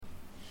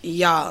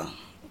Y'all,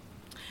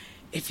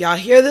 if y'all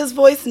hear this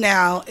voice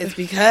now, it's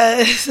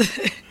because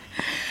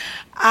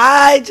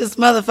I just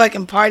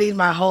motherfucking partied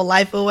my whole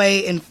life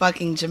away in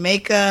fucking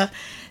Jamaica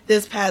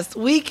this past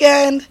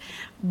weekend.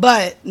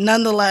 But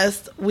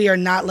nonetheless, we are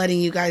not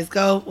letting you guys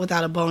go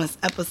without a bonus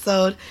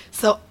episode.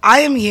 So I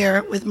am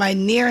here with my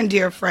near and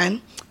dear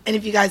friend. And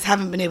if you guys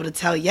haven't been able to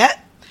tell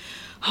yet,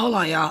 hold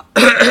on, y'all.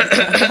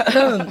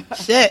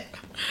 Shit.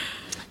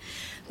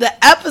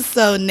 The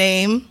episode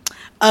name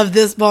of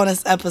this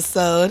bonus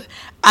episode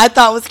I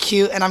thought was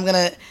cute, and I'm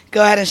going to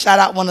go ahead and shout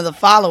out one of the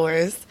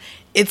followers.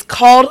 It's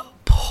called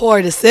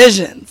Poor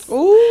Decisions.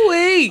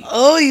 Ooh-wee.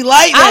 Oh, you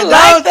like that? I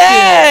like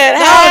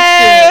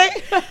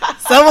that. Hey.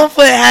 Someone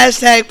put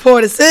hashtag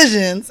Poor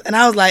Decisions, and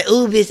I was like,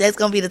 ooh, bitch, that's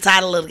going to be the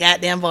title of the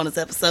goddamn bonus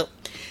episode.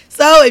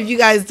 So if you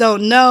guys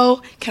don't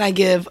know, can I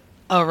give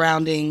a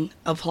rounding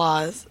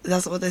applause?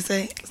 That's what they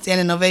say?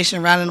 Standing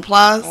ovation, rounding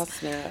applause. Oh,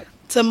 snap.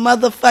 To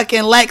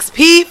motherfucking Lex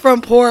P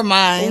from Poor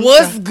Minds.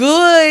 What's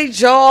good,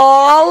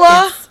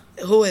 y'all?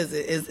 Who is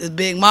it? Is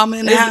Big Mama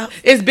in the house?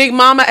 It's Big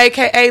Mama,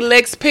 a.k.a.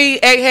 Lex P,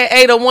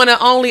 a.k.a. the one and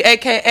only,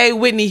 a.k.a.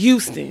 Whitney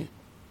Houston.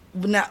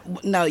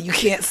 No, you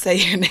can't say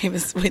your name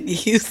is Whitney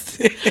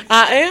Houston.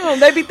 I am.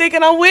 They be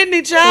thinking I'm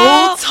Whitney,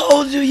 child. Who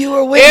told you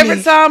were Whitney?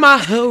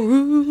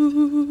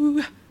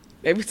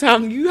 Every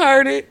time you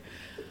heard it,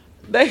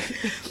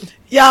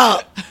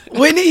 Y'all,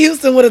 Whitney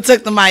Houston would have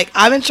took the mic.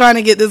 I've been trying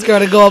to get this girl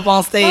to go up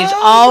on stage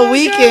all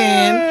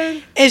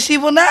weekend, God. And she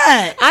will not.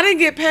 I didn't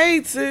get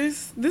paid,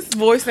 sis. This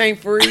voice ain't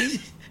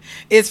free.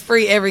 It's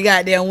free every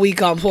goddamn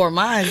week on Poor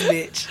Minds,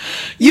 bitch.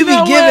 You be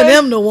giving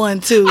them the one,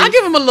 too. I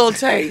give them a little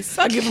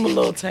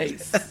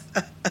taste.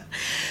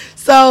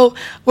 So,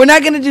 we're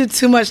not going to do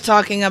too much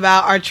talking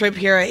about our trip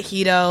here at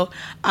Hito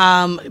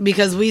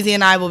because Weezy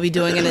and I will be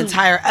doing an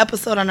entire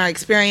episode on our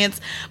experience.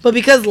 But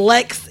because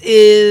Lex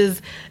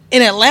is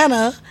in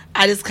Atlanta,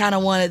 I just kind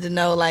of wanted to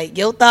know, like,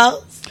 your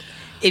thoughts.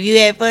 If you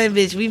had fun,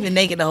 bitch, we've been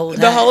naked the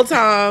whole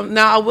time.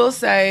 Now, I will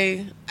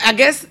say, I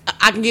guess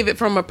I can give it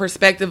from a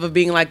perspective of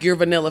being like your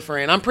vanilla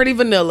friend. I'm pretty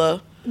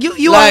vanilla.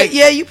 You like,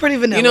 you pretty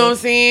vanilla. You know what I'm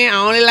saying? I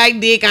only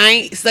like dick. I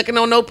ain't sucking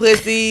on no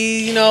pussy,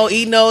 eating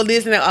all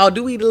this and that. I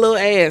do eat a little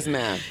ass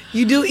now.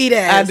 You do eat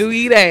ass. I do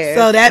eat ass.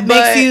 So that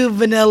makes you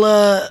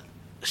vanilla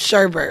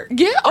sherbet.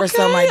 Yeah, okay. Or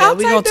something like that.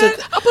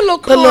 I'll put a little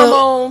caramel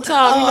on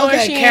top. You know what I'm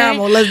saying?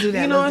 Caramel. Let's do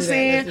that. You know what I'm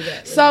saying?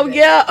 So,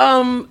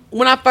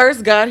 when I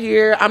first got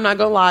here, I'm not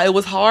going to lie, it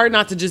was hard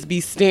not to just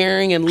be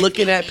staring and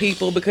looking at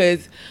people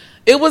because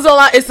it was a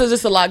lot. It's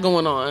just a lot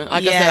going on.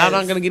 Like I said, I'm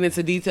not going to get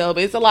into detail,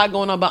 but it's a lot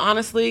going on. But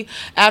honestly,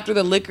 after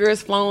the liquor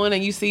is flowing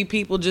and you see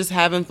people just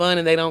having fun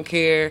and they don't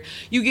care,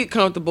 you get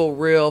comfortable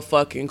real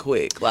fucking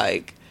quick.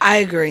 Like, I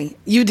agree.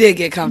 You did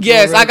get comfortable.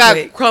 Yes, I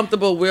got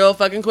comfortable real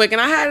fucking quick, and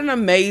I had an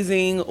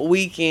amazing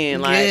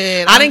weekend. Like,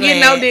 good, I didn't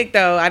get no dick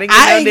though. I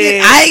ain't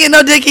get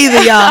no dick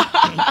either, y'all.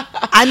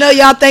 I know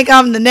y'all think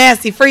I'm the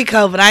nasty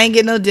freako, but I ain't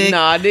get no dick.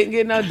 No, I didn't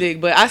get no dick,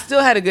 but I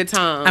still had a good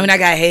time. I mean, I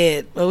got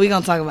head, but we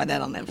gonna talk about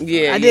that on that episode.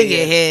 Yeah, I did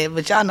get head,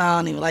 but y'all know I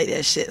don't even like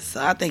that shit. So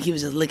I think he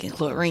was just licking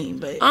chlorine.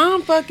 But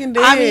I'm fucking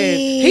dead. I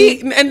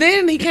mean, and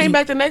then he came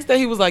back the next day.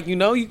 He was like, you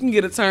can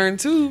get a turn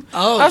too.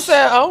 Oh, I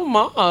said, oh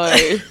my.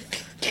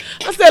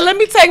 I said, let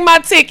me take my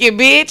ticket,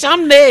 bitch.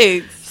 I'm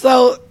next.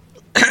 So,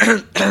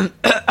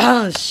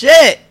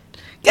 shit.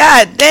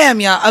 God damn,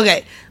 y'all.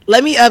 Okay,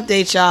 let me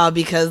update y'all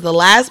because the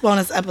last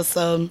bonus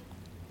episode,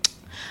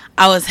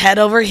 I was head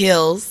over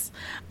heels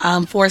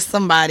for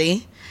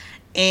somebody.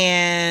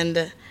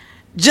 And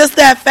just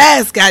that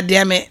fast, God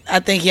damn it, I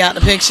think he out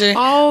the picture.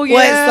 Oh,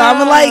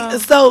 yeah.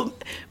 So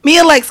me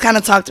and Lex kind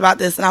of talked about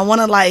this, and I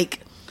want to,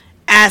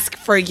 ask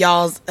for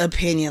y'all's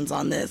opinions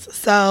on this.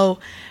 So,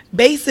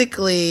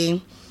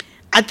 basically,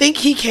 I think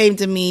he came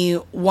to me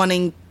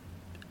wanting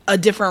a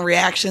different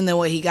reaction than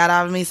what he got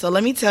out of me. So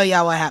let me tell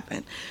y'all what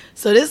happened.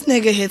 So this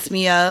nigga hits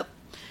me up,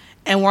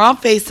 and we're on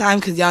FaceTime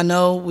because y'all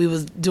know we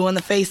was doing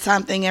the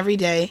FaceTime thing every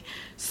day.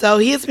 So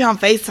he hits me on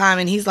FaceTime,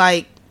 and he's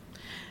like,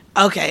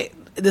 okay,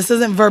 this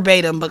isn't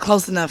verbatim, but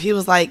close enough. He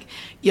was like,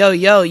 yo,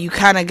 you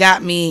kind of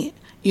got me,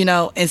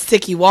 in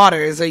sticky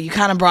waters, or you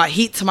kind of brought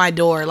heat to my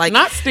door. Like,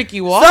 not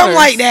sticky waters. Something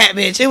like that,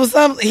 bitch. It was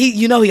something,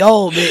 he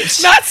old,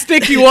 bitch. Not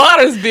sticky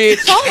waters,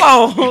 bitch.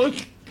 Hold on.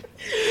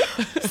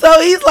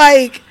 So he's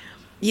like,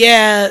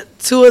 yeah,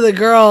 two of the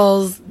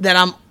girls that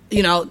I'm,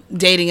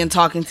 dating and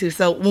talking to.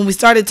 So when we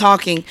started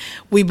talking,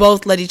 we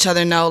both let each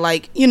other know,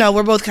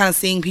 we're both kind of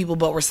seeing people,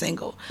 but we're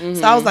single. Mm-hmm.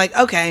 So I was like,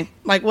 okay,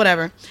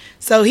 whatever.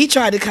 So he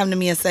tried to come to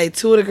me and say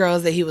two of the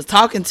girls that he was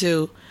talking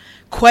to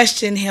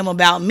questioned him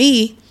about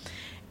me.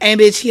 And,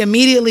 bitch, he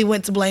immediately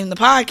went to blame the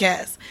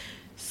podcast.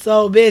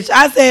 So, bitch,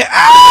 I said,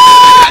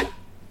 ah!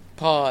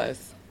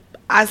 Pause.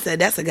 I said,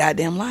 that's a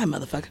goddamn lie,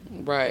 motherfucker.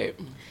 Right.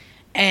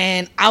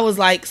 And I was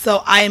like,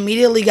 so I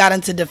immediately got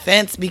into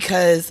defense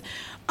because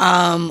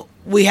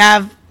we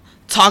have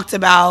talked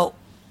about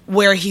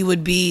where he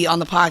would be on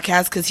the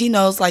podcast because he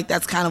knows,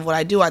 that's kind of what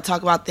I do. I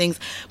talk about things,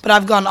 but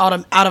I've gone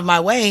out of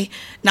my way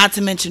not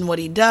to mention what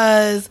he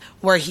does,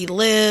 where he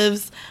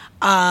lives,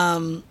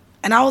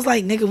 And I was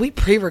like, nigga, we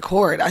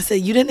pre-record. I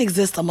said, you didn't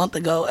exist a month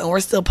ago and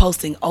we're still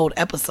posting old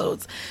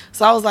episodes.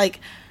 So I was like,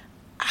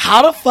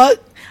 how the fuck?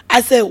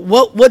 I said,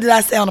 what did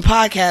I say on the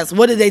podcast?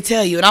 What did they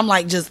tell you? And I'm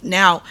like, just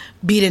now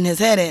beating his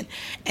head in.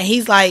 And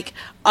he's like,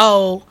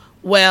 oh,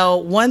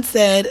 well, one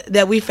said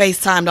that we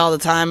FaceTimed all the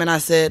time. And I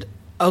said,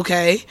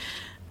 okay.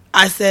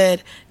 I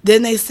said,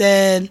 then they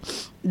said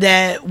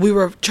that we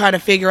were trying to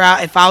figure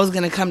out if I was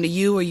going to come to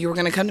you or you were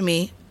going to come to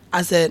me.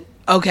 I said,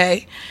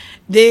 okay.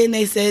 Then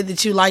they said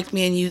that you liked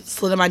me and you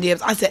slid in my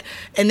DMs. I said,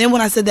 and then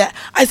when I said that,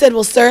 I said,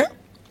 well, sir,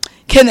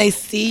 can they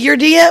see your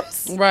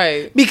DMs?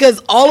 Right.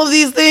 Because all of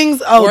these things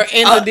were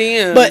in the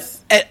DMs.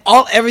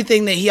 But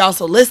everything that he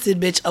also listed,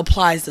 bitch,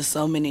 applies to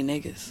so many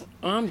niggas.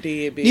 I'm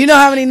dead, bitch. You know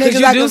how many niggas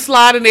you do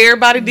slide into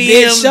everybody's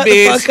DMs, bitch. Shut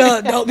the fuck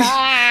up. Don't be.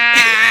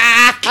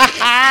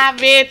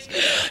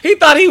 Bitch. He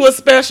thought he was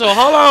special.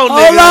 Hold on,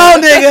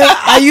 nigga.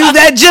 I used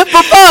that GIF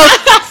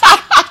before.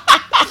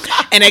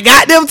 And they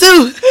got them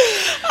too.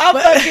 I'm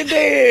fucking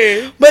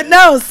dead. But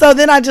no, so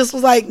then I just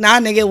was like, nah,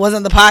 nigga, it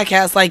wasn't the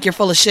podcast. Like, you're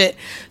full of shit.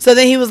 So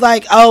then he was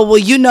like, oh, well,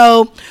 you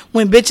know,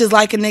 when bitches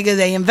like a nigga,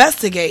 they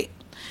investigate.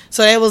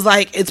 So it was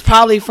like, it's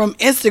probably from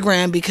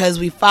Instagram because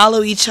we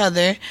follow each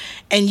other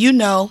and, you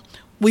know,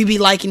 we be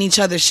liking each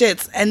other's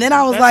shits. And then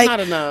I was like,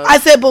 I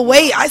said, but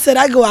wait, I said,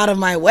 I go out of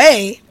my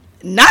way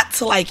not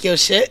to like your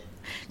shit.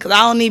 Because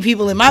I don't need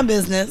people in my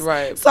business.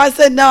 Right. So I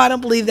said, no, I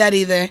don't believe that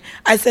either.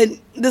 I said,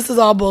 this is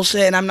all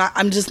bullshit, and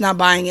I'm just not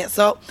buying it.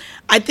 So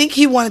I think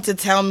he wanted to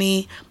tell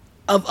me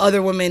of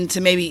other women to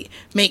maybe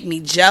make me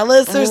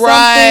jealous or something.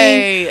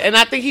 Right. And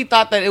I think he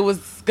thought that it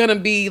was going to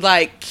be,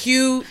 like,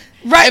 cute.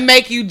 Right. And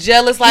make you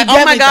jealous. Like,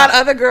 oh, my God,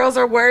 other girls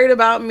are worried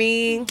about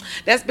me.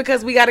 That's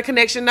because we got a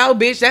connection. No,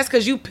 bitch, that's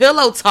because you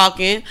pillow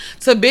talking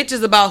to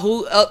bitches about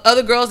who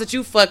other girls that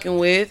you fucking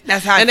with.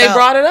 That's how I felt. And they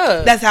brought it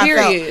up. That's how I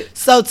felt.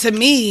 So to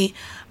me,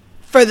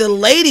 for the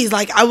ladies,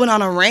 like, I went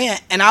on a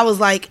rant and I was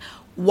like,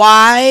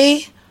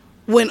 why,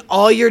 when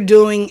all you're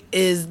doing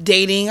is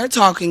dating or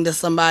talking to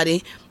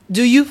somebody,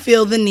 do you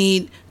feel the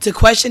need to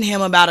question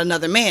him about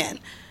another man,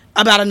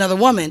 about another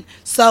woman?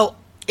 So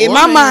in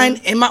my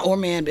mind, or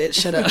man, bitch,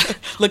 shut up.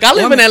 Look, I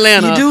live in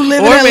Atlanta. You do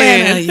live in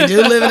Atlanta. You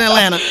do live in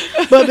Atlanta.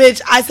 But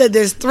bitch, I said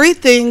there's 3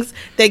 things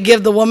that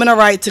give the woman a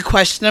right to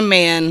question a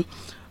man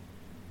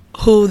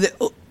who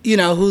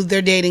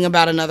they're dating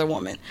about another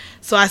woman.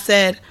 So I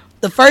said,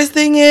 the first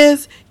thing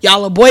is,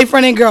 y'all are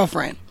boyfriend and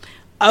girlfriend.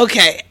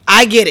 Okay,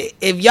 I get it.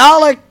 If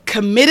y'all are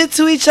committed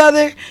to each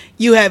other,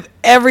 you have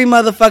every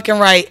motherfucking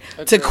right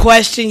to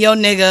question your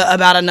nigga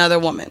about another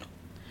woman.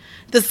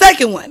 The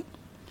second one,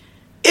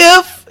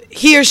 if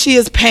he or she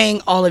is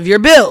paying all of your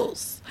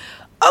bills.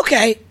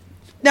 Okay,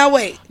 now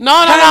wait.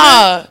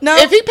 No.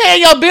 If he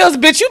paying your bills,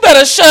 bitch, you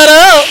better shut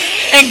up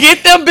and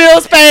get them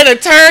bills paid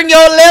and turn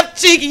your left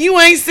cheek and you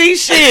ain't see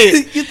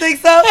shit. You think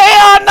so?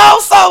 Hell no,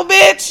 so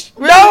bitch.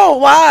 Really? No,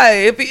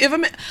 why?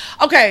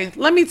 Okay,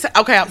 let me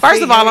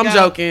first of all, I'm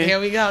joking. Here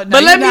we go. No,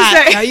 but let me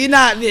say, no, you're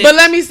not, bitch. But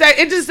let me say,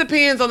 it just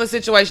depends on the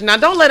situation. Now,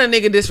 don't let a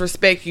nigga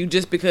disrespect you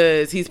just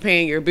because he's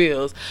paying your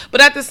bills.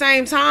 But at the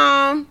same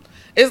time,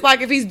 it's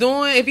like if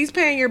he's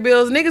paying your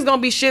bills, niggas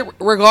gonna be shit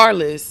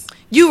regardless.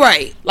 You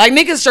right. Like,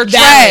 niggas are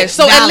trash.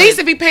 So at least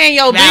if he paying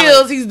your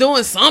bills, he's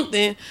doing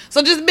something.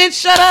 So just, bitch,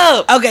 shut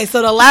up. Okay,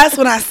 so the last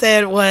one I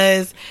said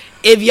was,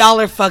 if y'all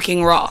are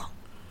fucking raw.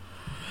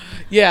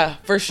 Yeah,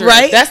 for sure.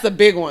 Right? That's the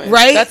big one.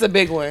 Right? That's a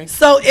big one.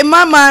 So in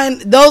my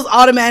mind, those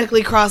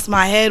automatically crossed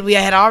my head. We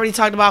had already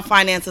talked about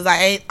finances.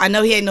 I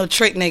know he ain't no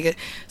trick nigga.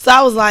 So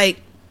I was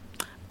like,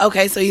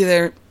 okay, so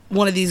either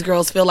one of these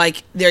girls feel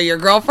like they're your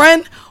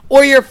girlfriend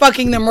or you're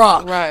fucking them raw.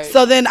 Right.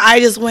 So then I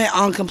just went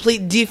on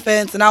complete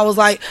defense and I was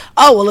like,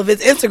 oh, well, if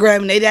it's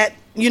Instagram and that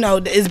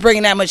is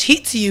bringing that much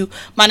heat to you,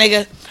 my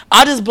nigga,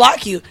 I'll just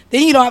block you.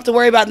 Then you don't have to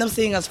worry about them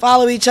seeing us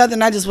follow each other.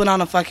 And I just went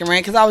on a fucking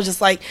rant because I was just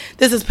like,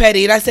 this is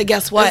petty. And I said,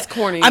 guess what? That's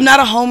corny. I'm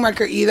not a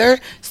homewrecker either.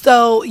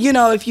 So,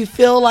 if you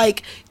feel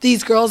like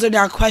these girls are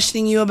now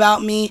questioning you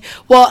about me,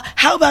 well,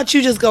 how about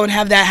you just go and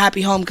have that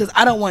happy home? Because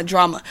I don't want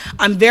drama.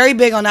 I'm very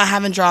big on not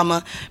having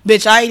drama.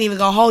 Bitch, I ain't even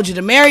going to hold you.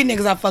 The married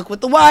niggas I fuck with,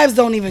 the wives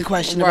don't even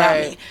question about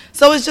me.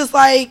 So it's just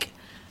like,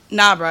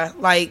 nah, bruh.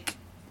 Like,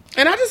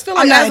 and I just feel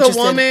like as a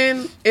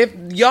woman, if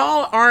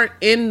y'all aren't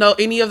in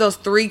any of those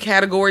 3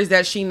 categories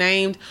that she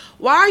named,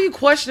 why are you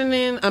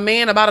questioning a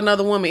man about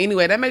another woman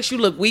anyway? That makes you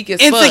look weak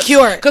as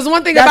insecure. Because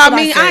one thing about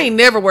me, I ain't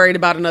never worried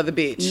about another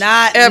bitch.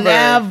 Not ever.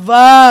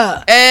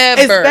 Never.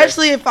 Ever.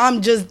 Especially if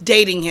I'm just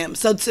dating him.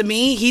 So to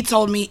me, he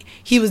told me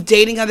he was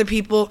dating other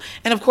people.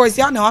 And of course,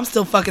 y'all know I'm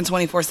still fucking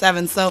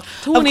 24/7. So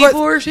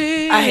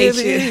 24/7. I hate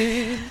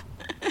you.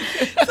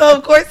 So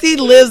of course he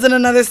lives in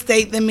another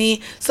state than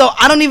me. So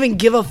I don't even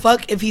give a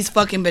fuck if he's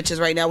fucking bitches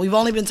right now. We've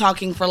only been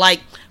talking for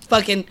like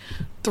fucking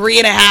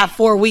 3.5,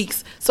 4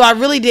 weeks. So I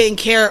really didn't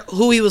care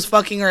who he was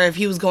fucking or if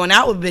he was going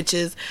out with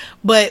bitches.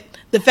 But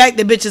the fact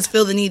that bitches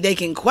feel the need they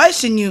can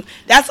question you,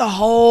 that's a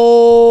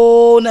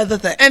whole nother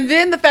thing. And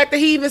then the fact that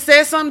he even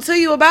said something to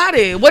you about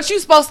it. What you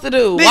supposed to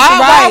do? Bitch,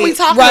 why are we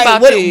talking about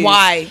this?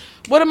 Why?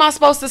 What am I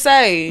supposed to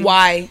say?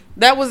 Why?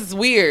 That was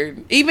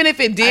weird. Even if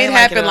it did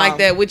happen like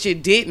that, which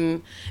it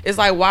didn't, it's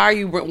like, why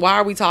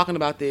are we talking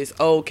about this?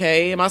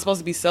 Okay. Am I supposed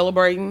to be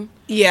celebrating?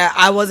 Yeah,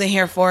 I wasn't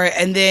here for it.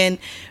 And then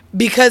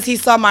because he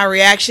saw my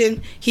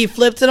reaction, he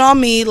flipped it on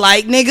me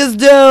like niggas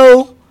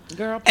do.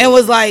 Girl, and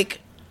was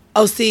like,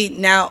 oh, see,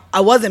 now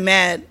I wasn't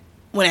mad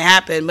when it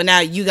happened, but now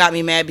you got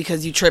me mad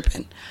because you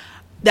tripping.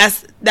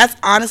 That's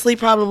honestly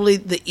probably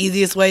the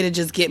easiest way to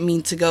just get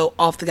me to go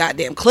off the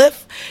goddamn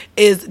cliff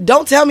is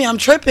don't tell me I'm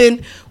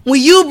tripping when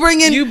you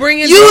bringing you the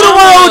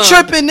one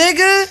tripping,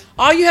 nigga.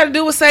 All you had to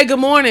do was say good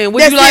morning.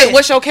 Would you like it.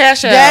 What's your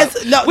cash app?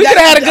 We could have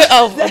had a good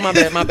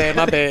my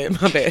bad.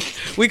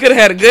 We could have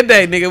had a good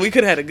day, nigga. We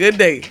could have had a good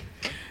day.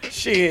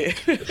 Shit.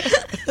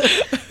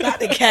 Not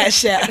the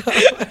cash app.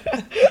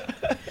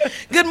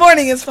 Good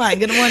morning is fine.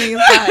 Good morning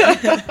is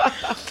fine.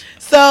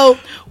 So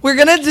we're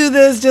going to do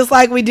this just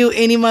like we do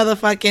any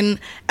motherfucking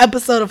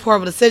episode of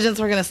Horrible Decisions.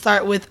 We're going to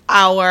start with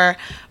our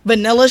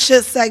vanilla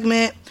shit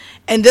segment.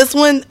 And this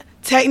one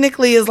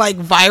technically is like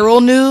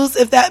viral news,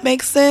 if that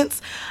makes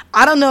sense.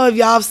 I don't know if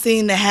y'all have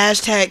seen the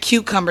hashtag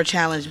cucumber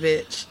challenge,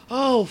 bitch.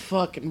 Oh,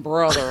 fucking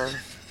brother.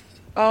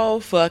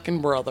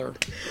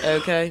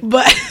 Okay.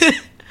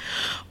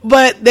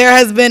 But there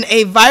has been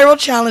a viral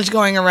challenge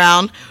going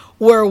around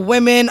where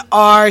women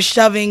are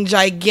shoving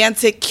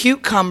gigantic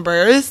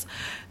cucumbers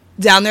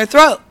down their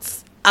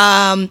throats.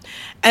 And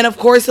of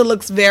course it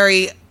looks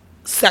very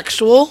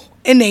sexual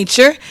in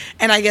nature.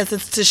 And I guess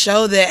it's to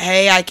show that,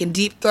 hey, I can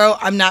deep throat.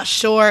 I'm not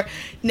sure.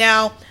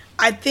 Now,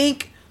 I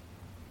think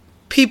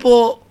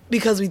people,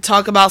 because we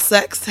talk about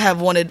sex, have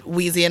wanted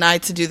Weezy and I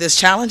to do this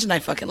challenge, and I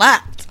fucking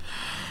laughed.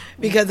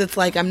 Because it's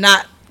like I'm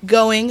not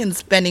going and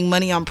spending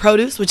money on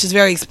produce, which is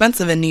very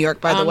expensive in New York,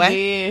 by the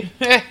way.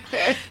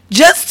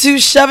 Just to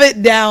shove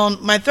it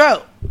down my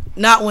throat.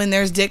 Not when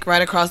there's dick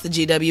right across the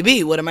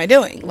GWB. What am I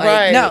doing? Like,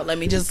 right. No, let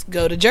me just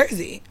go to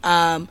Jersey.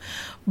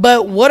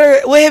 But what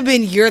have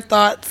been your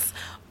thoughts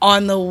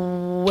on the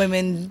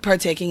women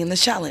partaking in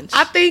this challenge?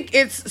 I think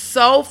it's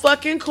so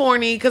fucking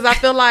corny because I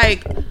feel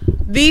like now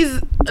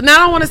I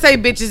don't want to say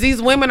bitches, these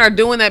women are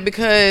doing that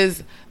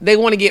because they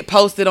want to get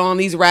posted on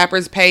these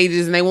rappers'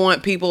 pages and they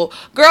want people,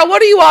 girl,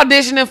 what are you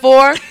auditioning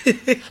for?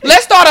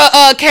 Let's start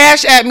a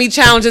Cash At Me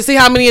challenge and see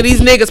how many of these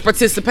niggas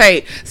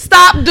participate.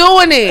 Stop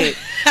doing it.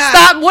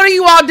 Stop. What are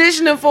you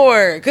auditioning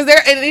for? Because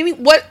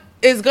what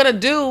is going to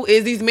do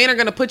is these men are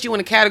going to put you in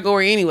a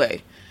category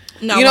anyway.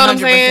 No, you know 100%. What I'm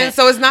saying?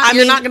 So it's not.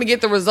 You're not going to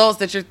get the results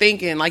that you're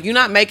thinking. Like you're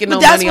not making no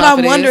money off of this. That's what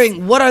I'm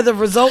wondering. What are the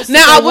results?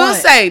 Now I will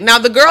say. Now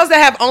the girls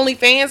that have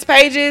OnlyFans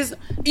pages,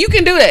 you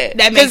can do that.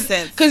 That makes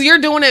sense because you're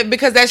doing it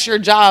because that's your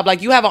job.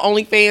 Like you have an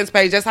OnlyFans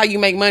page. That's how you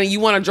make money. You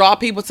want to draw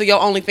people to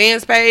your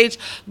OnlyFans page.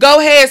 Go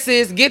ahead,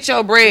 sis. Get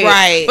your bread.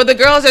 Right. But the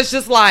girls that's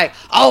just like,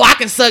 oh, I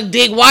can suck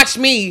dick. Watch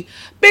me,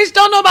 bitch.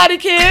 Don't nobody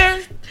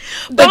care.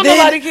 Don't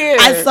nobody care.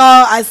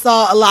 I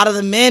saw a lot of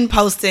the men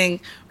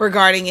posting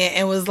regarding it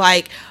and was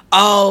like,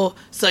 oh,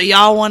 so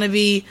y'all want to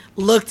be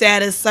looked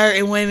at as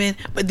certain women,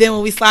 but then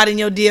when we slide in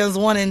your DMs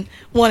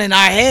wanting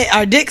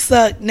our dick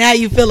sucked, now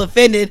you feel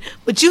offended,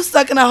 but you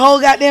sucking a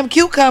whole goddamn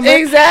cucumber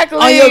exactly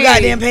on your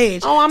goddamn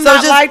page. Oh, I'm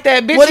not like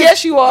that, bitch.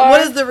 Yes, you are. What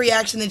is the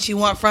reaction that you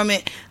want from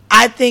it?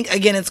 I think,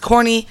 again, it's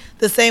corny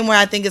the same way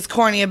I think it's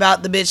corny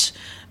about the bitch,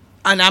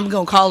 and I'm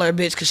going to call her a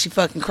bitch because she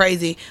fucking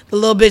crazy, the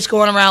little bitch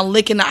going around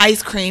licking the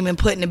ice cream and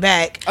putting it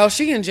back. Oh,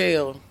 she in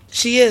jail.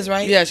 She is,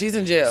 right? Yeah, she's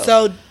in jail.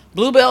 So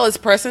Bluebell is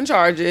pressing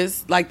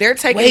charges. Like they're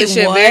taking this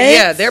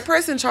shit. They're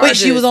pressing charges. Wait,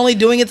 she was only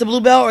doing it to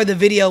Bluebell, or the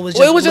video was just?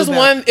 Well,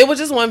 it was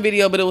just one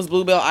video, but it was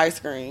Bluebell ice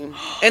cream,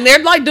 and they're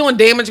like doing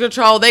damage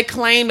control. They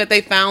claim that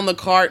they found the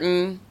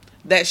carton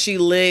that she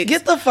licked.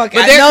 Get the fuck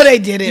out. I know they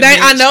did it.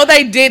 I know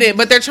they did it,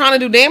 but they're trying to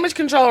do damage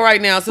control right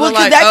now. So well,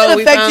 they're like, that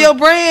could affect your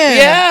brand.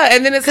 Yeah,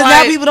 and then it's like,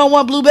 because now people don't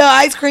want Bluebell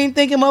ice cream,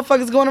 thinking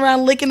motherfuckers going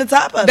around licking the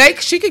top of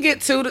it. She could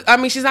get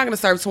she's not going to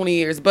serve 20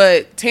 years,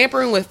 but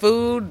tampering with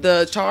food,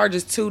 the charge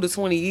is 2 to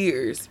 20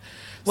 years.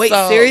 Wait,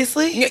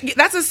 seriously?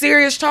 That's a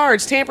serious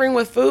charge. Tampering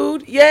with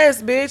food?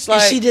 Yes, bitch.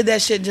 Like, and she did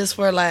that shit just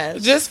for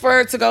laughs. Just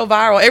for it to go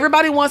viral.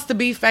 Everybody wants to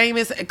be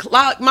famous.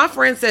 Clout, my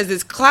friend says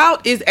this.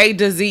 Clout is a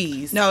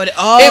disease. No, it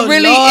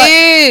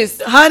really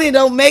is. Honey,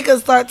 don't make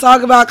us start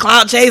talking about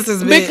clout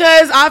chasers, bitch.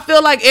 Because I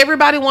feel like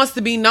everybody wants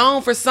to be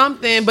known for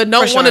something, but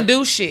don't want to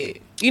do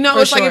shit. You know,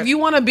 it's like if you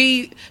want to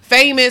be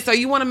famous or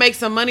you want to make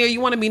some money or you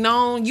want to be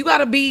known, you got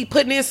to be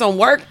putting in some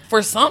work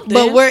for something.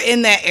 But we're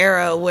in that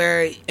era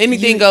where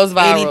anything goes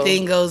viral.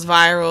 Anything goes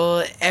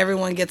viral.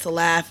 Everyone gets a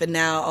laugh, and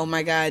now, oh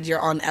my God, you're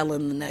on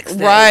Ellen the next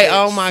day. Right. Bitch.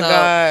 Oh my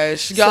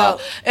gosh. Y'all,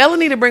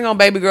 Ellen need to bring on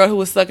baby girl who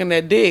was sucking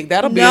that dick.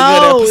 That'll be a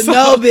good episode.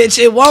 No, bitch,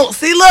 it won't.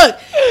 See, look,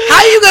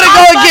 how you gonna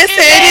go against it?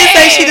 It didn't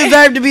say she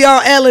deserved to be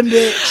on Ellen,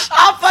 bitch.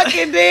 I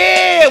fucking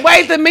did.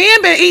 Wait, the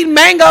man been eating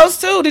mangoes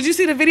too. Did you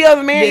see the video of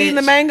the man eating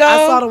the mango?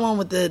 I saw the one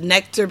with the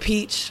nectar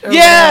peach.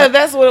 Yeah,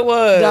 that's what it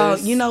was. Dog,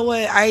 you know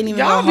what? I ain't even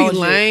Y'all gonna hold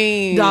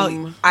lame. You.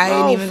 Dog, I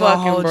ain't even gonna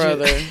hold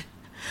brother. You.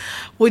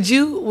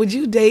 Would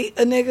you date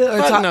a nigga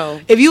or Fuck no?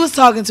 If you was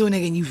talking to a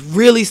nigga and you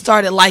really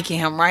started liking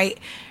him, right?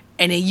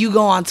 and then you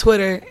go on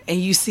Twitter and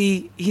you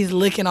see he's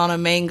licking on a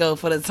mango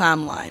for the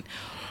timeline.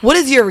 What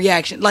is your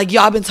reaction? Like,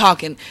 y'all been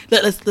talking.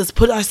 Let's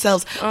put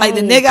ourselves, like,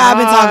 the nigga I've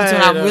been talking to,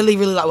 and I really,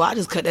 really like, well, I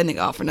just cut that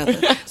nigga off for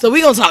nothing. So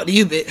we gonna talk to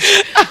you, bitch.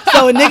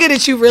 So a nigga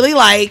that you really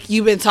like,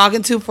 you've been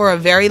talking to for a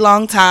very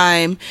long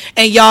time,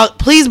 and y'all,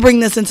 please bring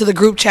this into the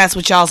group chats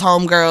with y'all's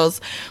homegirls.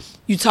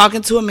 You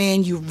talking to a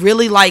man, you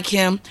really like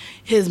him,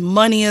 his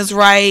money is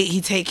right, he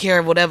take care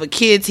of whatever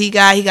kids he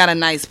got a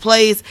nice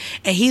place,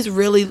 and he's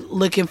really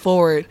looking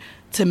forward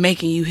to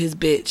making you his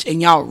bitch,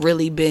 and y'all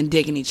really been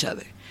digging each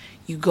other.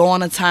 You go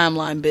on a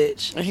timeline,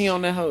 bitch. And he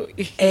on that hoe.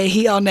 And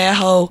he on that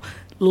hoe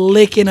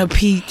licking a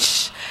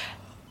peach.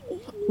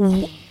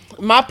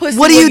 My pussy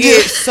would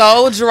get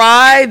so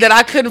dry that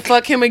I couldn't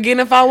fuck him again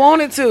if I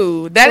wanted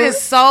to. That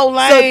is so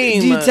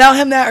lame. So do you tell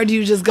him that or do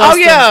you just go? Oh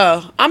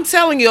yeah. I'm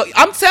telling your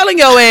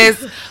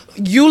ass,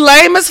 you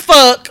lame as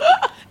fuck.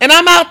 And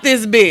I'm out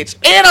this bitch.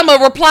 And I'm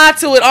gonna reply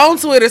to it on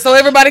Twitter so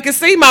everybody can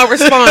see my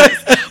response.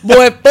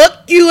 Boy,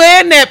 fuck you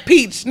and that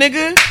peach,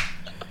 nigga.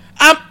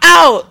 I'm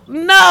out.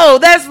 No,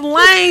 that's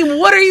lame.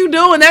 What are you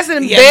doing? That's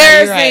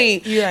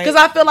embarrassing. You're right. Because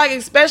I feel like,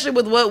 especially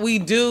with what we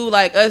do,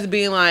 like us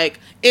being like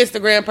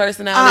Instagram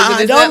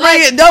personalities.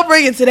 Don't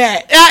bring it to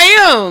that.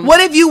 I am.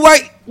 What if you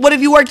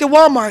worked at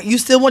Walmart? You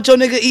still want your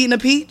nigga eating a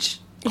peach?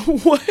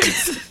 What?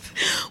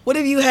 What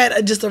if you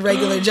had just a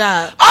regular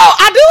job? Oh,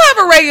 I do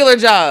have a regular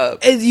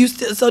job.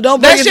 So don't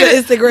bring it to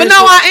Instagram. But no,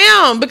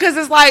 I am. Because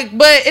it's like,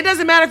 but it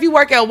doesn't matter if you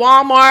work at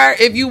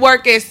Walmart, if you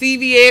work at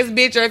CVS,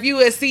 bitch, or if you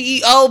a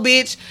CEO,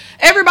 bitch.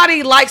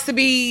 Everybody likes to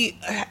be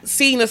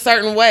seen a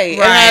certain way.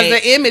 Right. And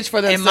has an image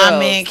for themselves. And my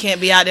man can't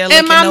be out there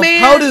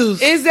licking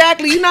produce.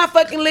 Exactly. You're not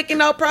fucking licking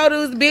no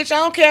produce, bitch. I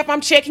don't care if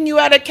I'm checking you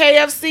out at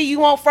KFC. You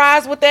want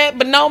fries with that?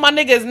 But no, my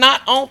nigga is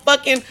not on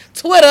fucking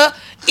Twitter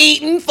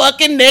eating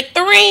fucking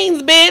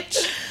nectarines,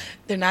 bitch.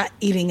 They're not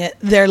eating it.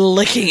 They're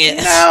licking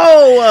it.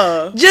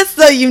 No. Just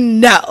so you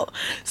know.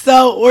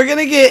 So we're going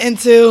to get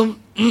into...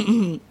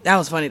 That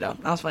was funny, though.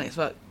 That was funny as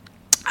fuck.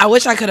 I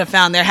wish I could have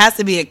found... There has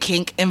to be a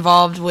kink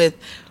involved with...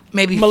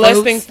 Maybe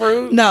molesting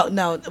fruit?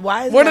 No.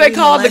 Why is what do they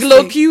call the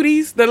little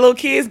cuties? The little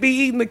kids be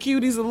eating the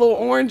cuties, the little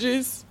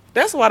oranges.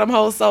 That's why them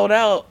hoes sold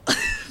out.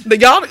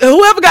 Y'all,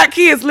 whoever got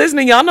kids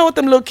listening, y'all know what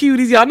them little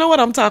cuties. Y'all know what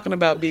I'm talking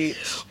about,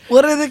 bitch.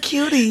 What are the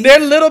cuties? They're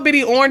little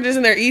bitty oranges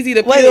and they're easy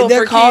to peel for kids.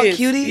 They're called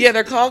cuties? Yeah,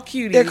 they're called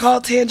cuties. They're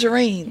called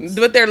tangerines.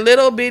 But they're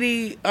little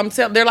bitty.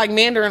 They're like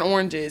mandarin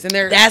oranges, and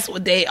that's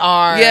what they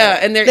are. Yeah,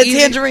 and they're easy.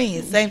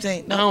 Tangerines. Same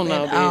thing. No, I don't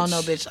know, bitch. I don't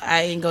know, bitch.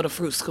 I ain't go to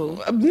fruit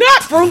school.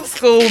 Not fruit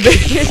school,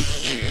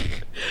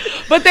 bitch.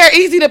 But they're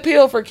easy to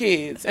peel for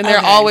kids, and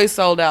they're always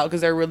sold out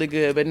because they're really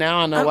good. But now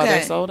I know why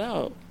they're sold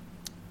out.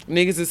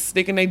 Niggas is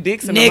sticking their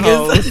dicks in them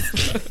hoes.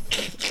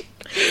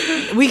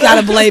 We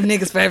gotta blame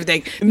niggas for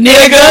everything.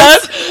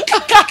 Niggas.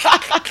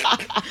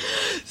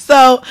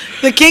 So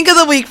the kink of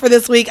the week for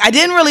this week, I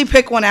didn't really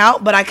pick one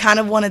out, but I kind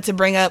of wanted to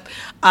bring up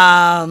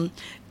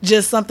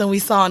just something we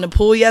saw in the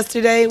pool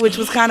yesterday, which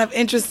was kind of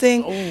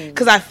interesting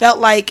because I felt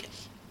like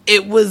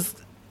it was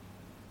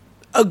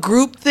a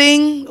group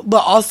thing,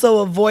 but also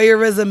a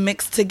voyeurism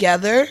mixed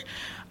together,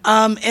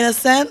 in a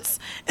sense.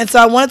 And so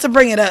I wanted to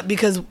bring it up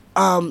because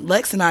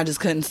Lex and I just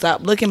couldn't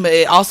stop looking, but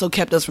it also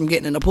kept us from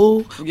getting in the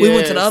pool. Yes, we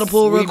went to the other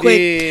pool real quick.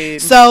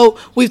 Did. So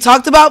we've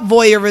talked about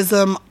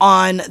voyeurism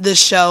on the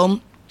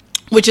show,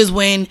 which is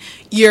when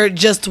you're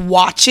just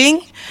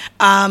watching.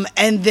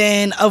 And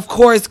then, of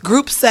course,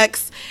 group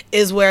sex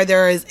is where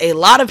there is a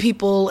lot of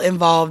people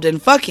involved in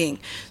fucking.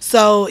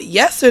 So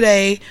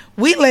yesterday,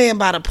 we laying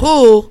by the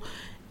pool,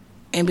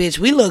 and bitch,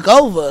 we look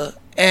over,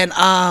 and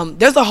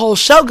there's a whole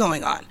show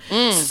going on.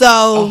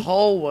 So a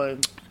whole one.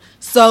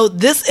 So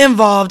this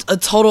involved a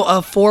total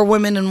of 4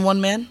 women and 1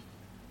 man.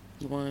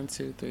 1,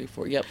 2, 3,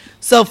 4. Yep.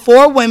 So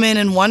 4 women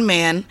and 1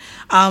 man.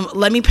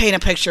 Let me paint a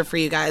picture for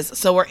you guys.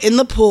 So we're in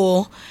the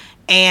pool,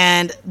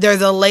 and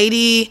there's a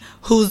lady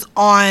who's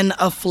on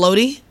a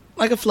floaty,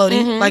 like a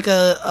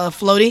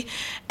floaty,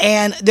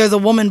 and there's a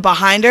woman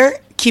behind her,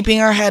 keeping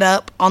her head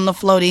up on the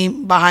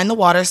floaty behind the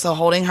water, so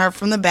holding her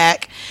from the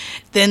back.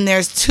 Then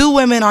there's 2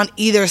 women on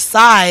either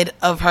side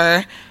of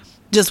her,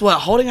 just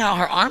holding out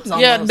her arms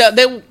almost. Yeah,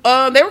 they were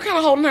kind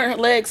of holding her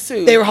legs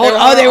too. They were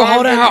holding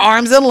her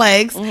arms and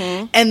legs.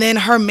 Mm-hmm. And then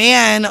her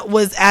man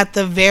was at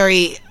the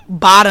very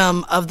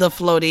bottom of the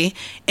floaty,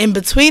 in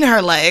between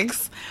her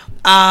legs,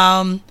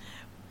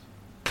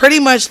 pretty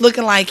much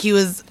looking like he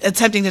was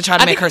attempting to try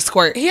to make her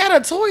squirt. He had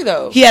a toy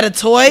though. He had a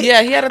toy?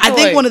 Yeah, he had a toy. I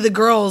think one of the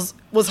girls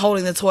was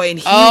holding the toy, and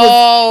he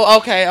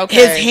okay.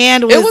 His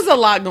hand was... It was a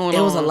lot going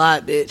on. It was a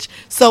lot, bitch.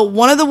 So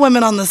one of the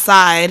women on the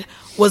side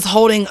was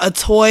holding a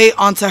toy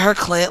onto her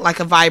clit, like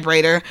a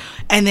vibrator,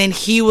 and then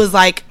he was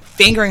like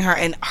fingering her,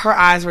 and her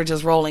eyes were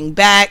just rolling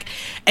back.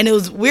 And it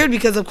was weird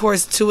because, of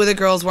course, 2 of the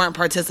girls weren't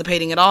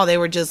participating at all. They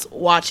were just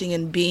watching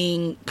and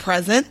being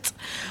present.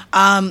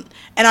 And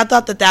I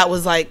thought that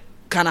was like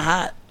kind of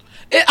hot.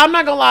 I'm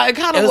not gonna lie, it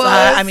kind of was.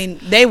 Hot. I mean,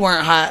 they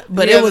weren't hot,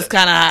 but it was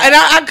kind of hot. And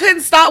I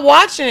couldn't stop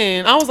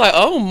watching. I was like,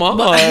 oh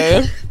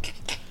my.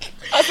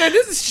 I said,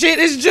 this shit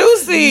is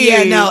juicy.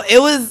 Yeah, no, it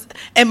was.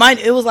 And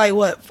it was like,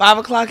 what, 5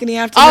 o'clock in the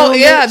afternoon? Oh,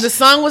 yeah. Bitch? The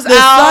sun was out. The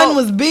sun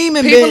was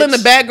beaming, People bitch. in the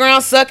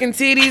background sucking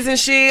titties and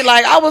shit.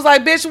 Like, I was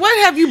like, bitch, what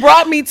have you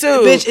brought me to?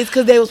 Bitch, it's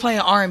because they was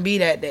playing R&B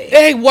that day.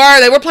 They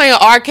were playing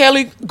R.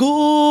 Kelly. Gulu.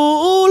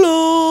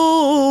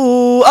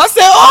 I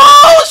said,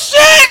 oh,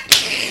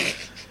 shit.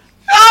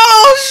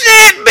 Oh,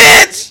 shit,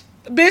 bitch.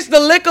 Bitch, the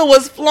liquor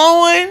was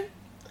flowing.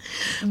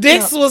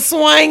 Dicks was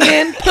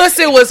swinging.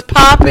 Pussy was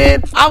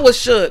popping. I was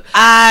shook.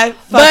 I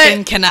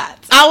fucking cannot.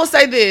 I will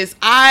say this.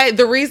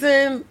 The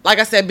reason, like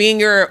I said, being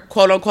your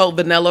quote unquote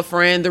vanilla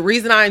friend, the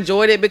reason I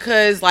enjoyed it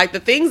because like the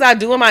things I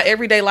do in my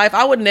everyday life,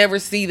 I would never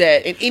see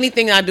that in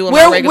anything I do in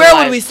my regular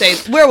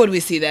life. Where would we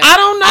see that? I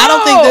don't know. I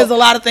don't think there's a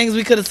lot of things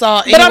we could have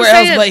saw anywhere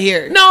else but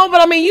here. No,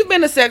 but I mean, you've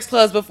been to sex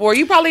clubs before.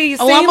 You probably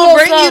seen I'm gonna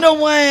bring you to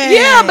one.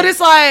 Yeah, but it's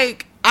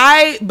like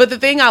but the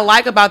thing I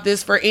like about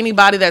this for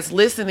anybody that's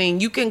listening,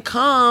 you can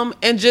come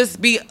and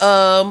just be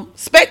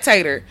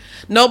spectator.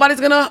 Nobody's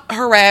gonna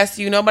harass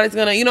you. Nobody's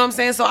gonna, you know what I'm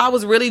saying? So I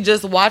was really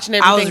just watching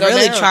everything go down. I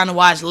was really trying to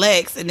watch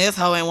Lex, and this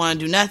hoe ain't want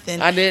to do nothing.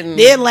 I didn't.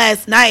 Then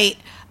last night,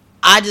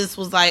 I just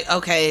was like,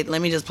 okay,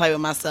 let me just play with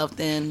myself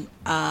then.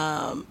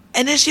 And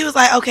then she was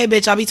like, okay,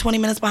 bitch, I'll be 20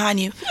 minutes behind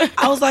you.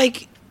 I was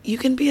like, you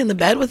can be in the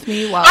bed with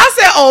me while I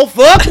said, oh,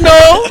 fuck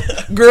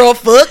no. Girl,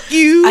 fuck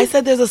you. I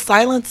said, there's a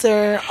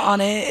silencer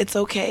on it. It's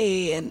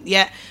okay. And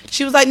yeah,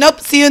 she was like,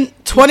 nope, see you in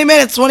 20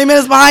 minutes. 20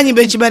 minutes behind you,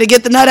 bitch. You better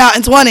get the nut out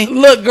in 20.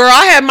 Look, girl,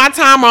 I had my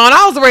timer on.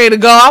 I was ready to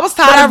go. I was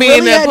tired of being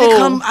in that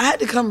pool. I had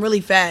to come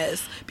really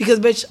fast because,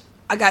 bitch,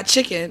 I got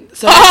chicken.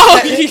 So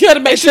you got to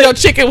make sure your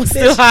chicken was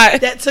still hot.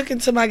 That took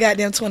into my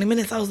goddamn 20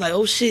 minutes. I was like,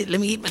 oh, shit, let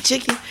me eat my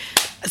chicken.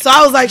 So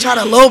I was like trying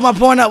to load my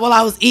porn up while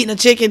I was eating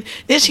the chicken.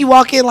 Then she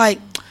walked in like,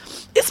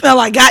 it smelled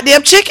like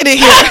goddamn chicken in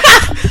here.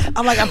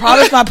 I'm like, I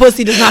promise my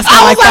pussy does not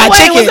smell like fried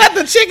chicken. Was that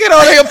the chicken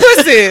or your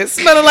pussy?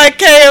 Smelling like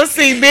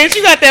KFC, bitch.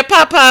 You got that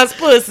Popeye's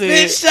pussy.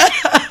 Bitch, shut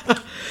up.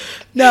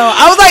 No,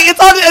 I was like,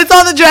 it's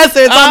on the dresser.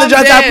 It's on the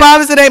dresser. Dead. I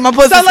promise it ain't my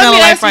pussy smelling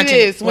like fried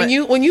chicken. So let me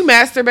ask you this. When you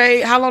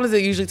masturbate, how long does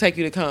it usually take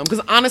you to come?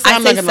 Because honestly,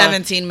 I'm not gonna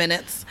 17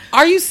 minutes.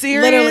 Are you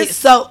serious? Literally.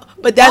 So,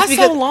 but that's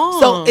because so long.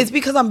 So it's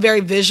because I'm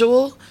very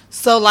visual.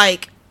 So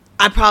like,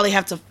 I probably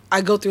have to. I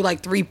go through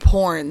like 3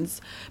 porns,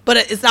 but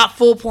it's not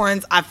full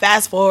porns. I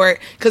fast forward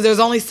because there's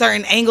only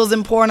certain angles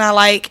in porn I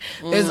like.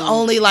 There's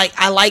only like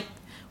I like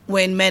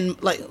when men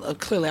like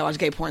clearly I watch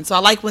gay porn, so I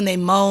like when they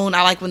moan.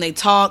 I like when they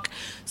talk.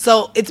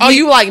 So it's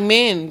you like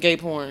men gay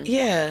porn?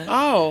 Yeah.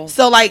 Oh.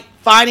 So like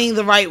finding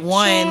the right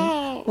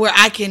one where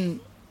I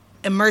can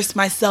immerse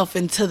myself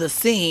into the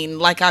scene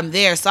like I'm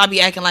there. So I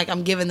be acting like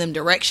I'm giving them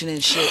direction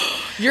and shit.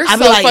 You're so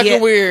like,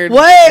 fucking weird.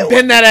 What?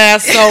 Bend that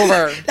ass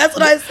over. That's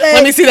what I say.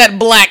 Let me see that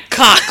black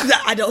cock.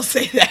 I don't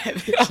say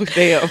that. Oh,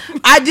 damn.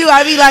 I do.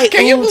 I be like,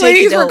 can you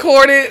please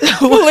record it?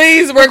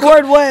 Please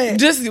record what?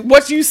 Just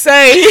what you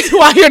say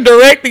while you're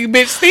directing,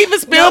 bitch. Steven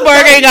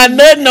Spielberg ain't got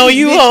nothing on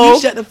you, ho.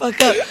 You shut the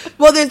fuck up.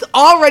 Well, there's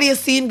already a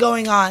scene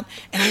going on,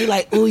 and I be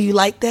like, ooh, you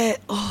like that?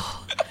 Oh.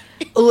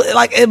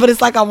 Like, but it's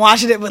like I'm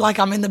watching it, but like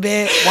I'm in the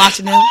bed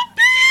watching them.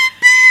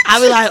 I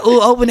be like, ooh,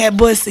 open that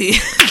bussy.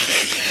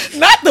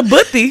 Not the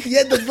butty.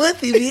 Yeah, the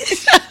butty,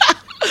 bitch.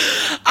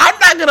 I'm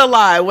not gonna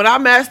lie. When I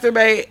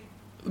masturbate,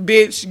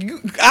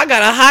 bitch, I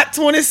got a hot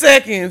 20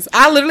 seconds.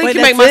 I literally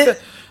can make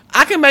myself.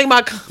 I can make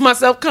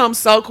myself come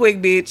so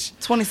quick, bitch.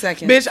 20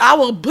 seconds. Bitch, I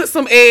will put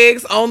some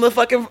eggs on the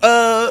fucking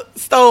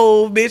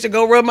stove, bitch, and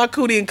go rub my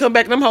cootie and come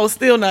back and them hoes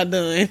still not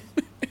done.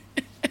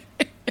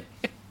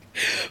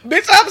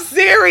 Bitch, I'm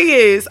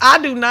serious. I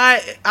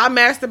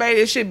masturbate.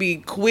 It should be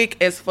quick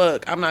as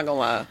fuck. I'm not gonna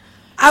lie.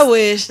 I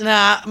wish.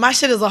 Nah, my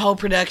shit is a whole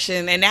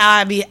production, and now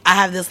I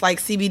have this like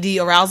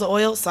CBD arousal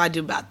oil, so I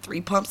do about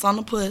 3 pumps on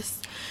the puss.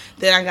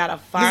 Then I gotta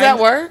find. Does that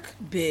work?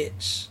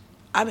 Bitch,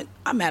 I'm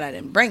mad I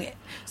didn't bring it.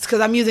 It's because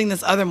I'm using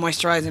this other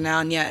moisturizer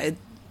now, and yeah,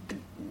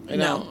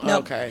 no,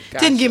 okay,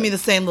 gotcha. Didn't give me the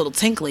same little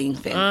tinkling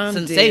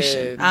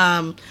sensation.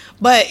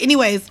 But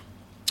anyways.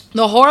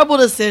 The horrible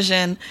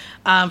decision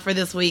for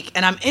this week,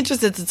 and I'm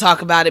interested to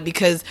talk about it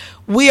because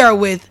we are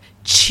with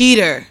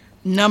cheater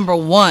number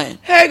 1.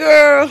 Hey,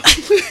 girl.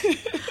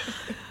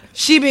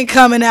 She been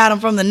coming at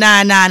him from the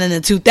 99 and the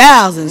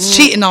 2000s,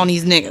 cheating on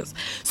these niggas.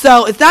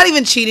 So it's not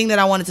even cheating that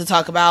I wanted to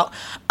talk about.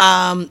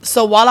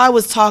 So while I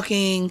was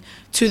talking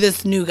to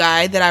this new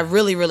guy that I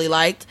really, really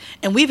liked,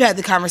 and we've had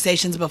the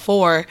conversations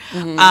before,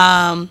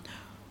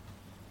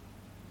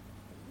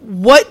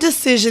 what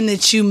decision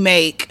did you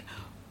make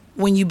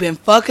when you been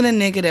fucking a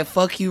nigga that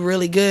fuck you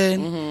really good,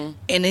 and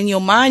in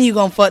your mind you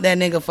gonna fuck that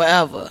nigga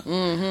forever,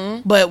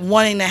 but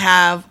wanting to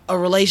have a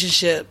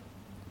relationship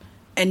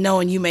and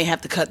knowing you may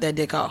have to cut that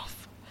dick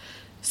off?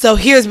 So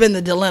here's been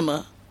the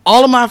dilemma.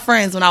 All of my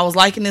friends, when I was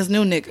liking this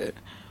new nigga,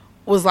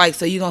 was like,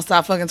 so you gonna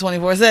stop fucking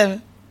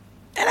 24/7?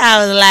 And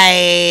I was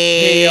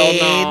like,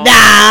 hell no.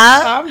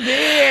 Nah. I'm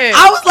dead.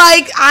 I was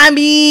like, I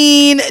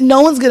mean,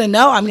 no one's gonna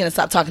know I'm gonna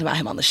stop talking about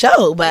him on the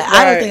show, but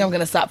I don't think I'm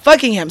gonna stop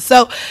fucking him.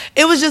 So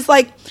it was just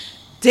like,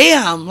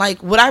 damn,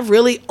 like, would I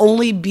really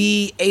only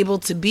be able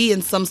to be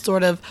in some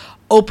sort of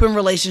open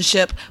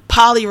relationship,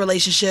 poly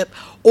relationship,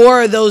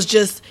 or are those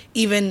just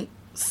even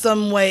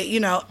some way,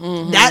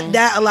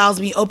 that allows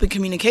me open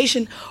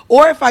communication.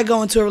 Or if I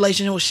go into a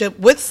relationship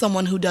with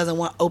someone who doesn't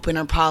want open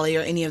or poly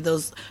or any of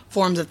those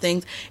forms of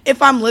things,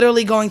 if I'm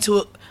literally going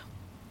to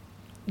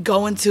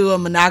go into a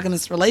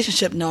monogamous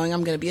relationship knowing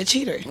I'm going to be a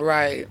cheater.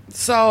 Right.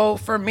 So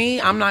for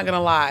me, I'm not going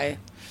to lie.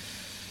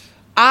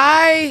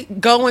 I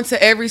go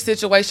into every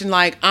situation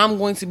like I'm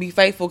going to be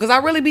faithful because I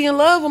really be in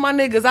love with my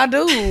niggas. I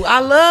do.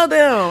 I love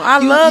them. I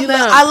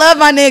love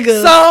my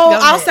niggas. So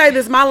I'll say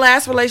this: my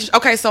last relationship.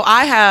 Okay, so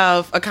I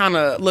have a kind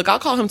of look. I'll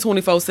call him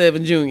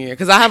 24/7 Junior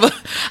because I have a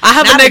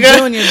nigga.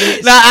 Junior,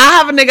 bitch. Now,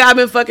 I have a nigga I've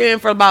been fucking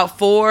for about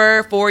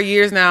four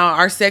years now.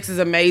 Our sex is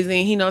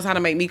amazing. He knows how to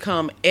make me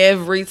come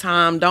every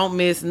time. Don't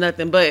miss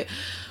nothing, but.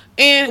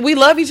 And we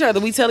love each other.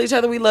 We tell each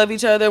other we love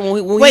each other.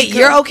 Wait,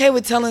 you're okay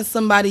with telling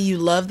somebody you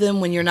love them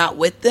when you're not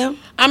with them?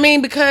 I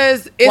mean,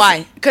 because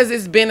why? Because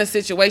it's been a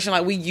situation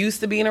like we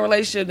used to be in a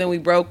relationship, then we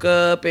broke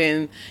up,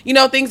 and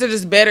things are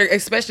just better,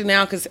 especially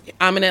now because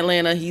I'm in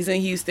Atlanta, he's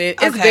in Houston.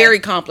 It's very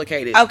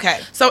complicated. Okay.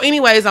 So,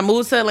 anyways, I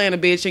moved to Atlanta,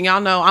 bitch, and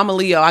y'all know I'm a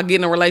Leo. I get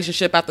in a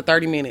relationship after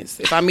 30 minutes.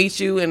 If I meet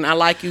you and I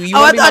like you,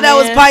 I thought that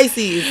was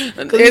Pisces.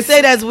 Because you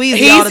say that's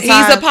Weezy all the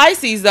time. He's a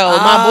Pisces though,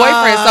 my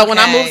boyfriend. So when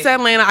I moved to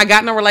Atlanta, I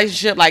got in a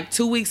relationship like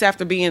 2 weeks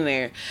after being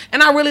there,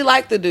 and I really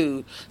liked the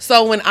dude.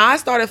 So when I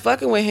started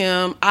fucking with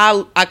him,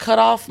 I cut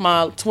off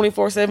my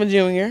 24/7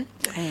 Junior.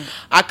 Damn.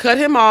 I cut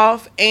him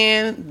off,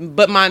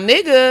 but my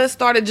nigga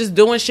started just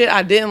doing shit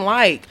I didn't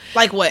like.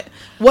 Like what?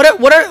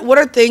 What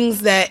are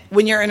things that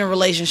when you're in a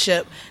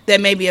relationship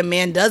that maybe a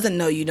man doesn't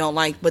know you don't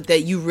like, but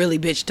that you really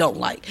bitch don't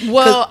like?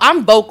 Well,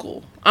 I'm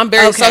vocal. I'm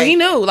very so he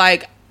knew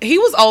like. He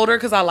was older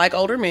because I like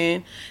older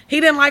men. He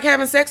didn't like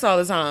having sex all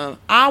the time.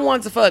 I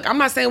want to fuck. I'm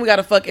not saying we got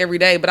to fuck every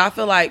day, but I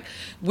feel like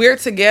we're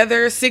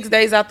together 6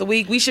 days out the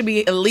week. We should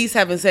be at least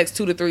having sex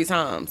 2 to 3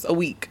 times a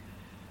week.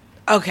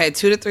 Okay,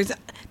 2 to 3 times.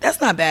 That's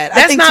not bad.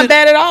 That's not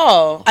bad at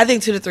all. I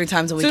think 2 to 3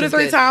 times a week. 2 to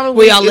 3 times a week.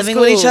 Were y'all living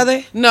with each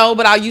other? No,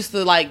 but I used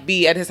to like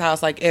be at his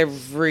house like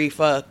every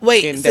fucking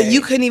day. So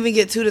you couldn't even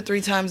get 2 to 3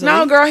 times a week?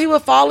 No, girl, he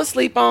would fall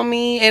asleep on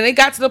me, and it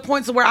got to the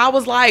point to where I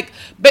was like,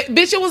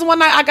 bitch, it was one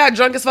night I got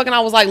drunk as fuck, and I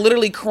was like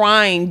literally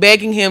crying,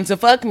 begging him to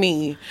fuck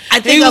me.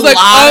 I think a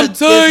lot of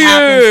this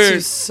happens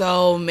to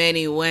so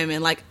many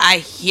women. Like, I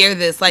hear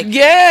this. Like,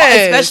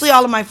 especially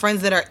all of my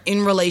friends that are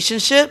in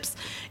relationships.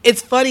 It's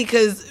funny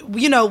because,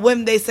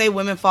 when they say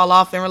women fall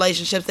off in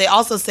relationships, they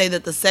also say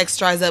that the sex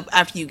dries up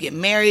after you get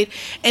married.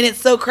 And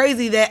it's so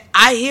crazy that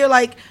I hear,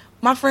 like,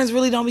 my friends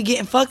really don't be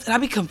getting fucked, and I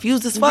be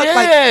confused as fuck. Yes.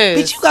 Like,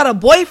 bitch, you got a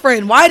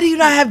boyfriend. Why do you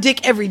not have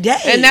dick every day?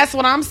 And that's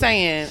what I'm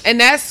saying. And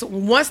that's,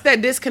 once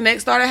that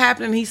disconnect started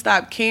happening, he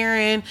stopped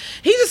caring.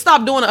 He just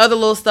stopped doing other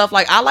little stuff.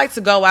 Like, I like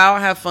to go out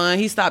and have fun.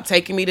 He stopped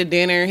taking me to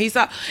dinner. It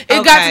got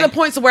to the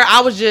point to where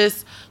I was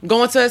just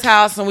going to his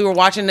house and we were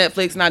watching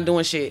Netflix, not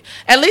doing shit.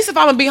 At least if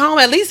I'm gonna be home,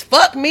 at least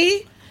fuck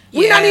me.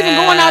 We're not even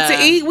going out to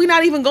eat. We're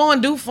not even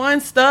going to do fun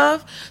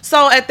stuff.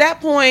 So at that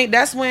point,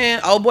 that's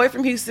when old boy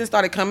from Houston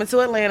started coming to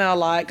Atlanta a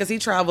lot because he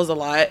travels a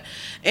lot.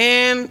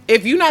 And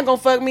if you're not going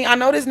to fuck me, I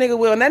know this nigga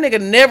will. And that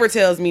nigga never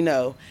tells me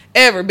no.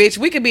 Ever, bitch.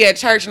 We could be at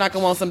church and I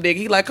can want some dick.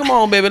 He like, come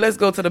on, baby, let's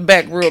go to the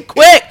back real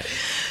quick.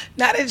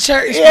 Not in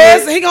church.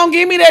 Yes, he gonna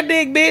give me that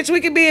dick, bitch. We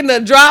could be in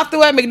the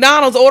drive-thru at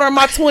McDonald's ordering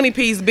my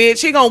 20-piece,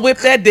 bitch. He gonna whip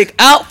that dick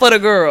out for the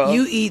girl.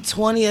 You eat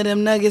 20 of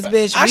them nuggets,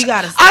 bitch.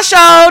 I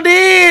sure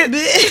did.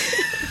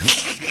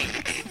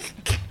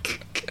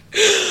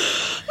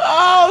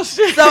 Oh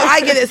shit. So I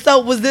get it.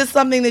 So was this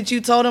something that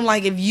you told him,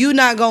 like, if you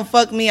not gonna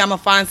fuck me, I'm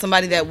gonna find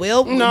somebody that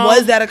will? No.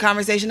 Was that a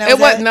conversation that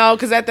was no,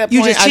 because at that point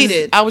you just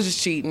cheated. I was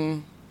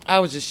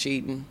just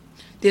cheating.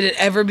 Did it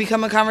ever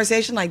become a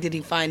conversation? Like, did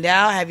he find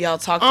out? Have y'all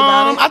talked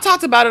about it? I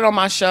talked about it on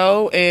my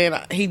show,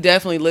 and he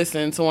definitely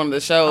listened to one of the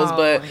shows.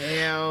 But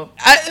hell.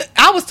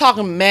 I was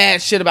talking mad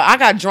shit about. I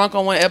got drunk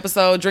on one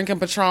episode drinking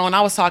Patron.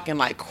 I was talking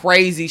like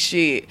crazy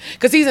shit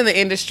because he's in the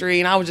industry,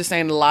 and I was just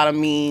saying a lot of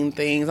mean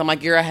things. I'm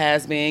like, you're a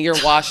has-been, you're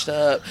washed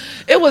up.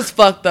 It was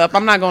fucked up.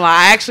 I'm not gonna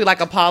lie. I actually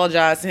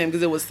apologized to him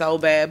because it was so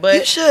bad. But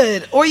you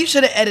should, or you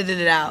should have edited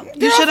it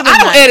out. You should have. I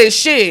don't edit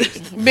shit,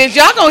 bitch.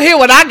 Y'all gonna hear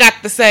what I got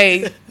to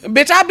say.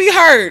 Bitch, I be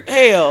hurt.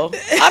 Hell,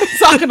 I be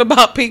talking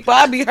about people.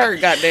 I be hurt.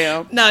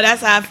 Goddamn. No,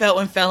 that's how I felt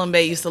when Felon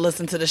Bay used to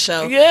listen to the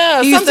show.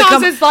 Yeah,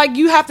 sometimes it's like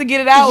you have to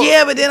get it out.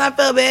 Yeah, but then I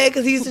felt bad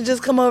because he used to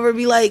just come over and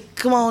be like,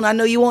 "Come on, I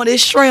know you want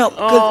this shrimp."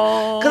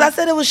 Because I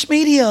said it was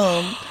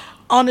medium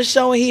on the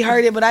show and he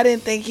heard it, but I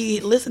didn't think he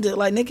listened to it.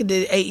 Like, nigga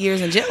did 8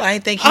 years in jail. I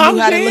didn't think he knew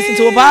how to listen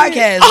to a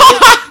podcast.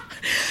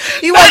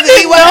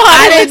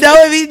 I didn't know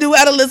if he knew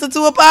how to listen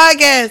to a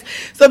podcast.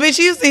 So, bitch,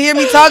 he used to hear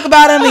me talk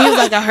about him, and he was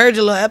like, "I heard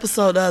your little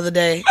episode the other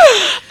day."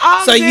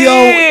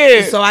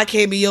 So I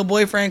can't be your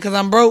boyfriend because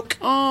I'm broke.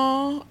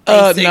 No.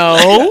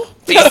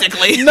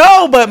 Basically.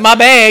 No, but my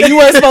bad. You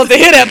weren't supposed to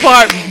hear that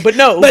part, but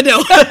no.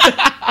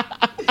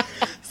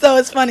 So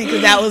it's funny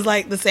because that was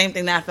like the same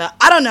thing that I felt.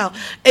 I don't know.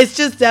 It's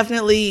just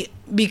definitely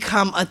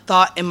become a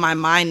thought in my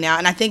mind now.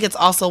 And I think it's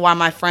also why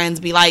my friends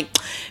be like,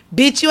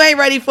 bitch, you ain't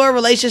ready for a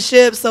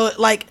relationship. So,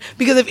 like,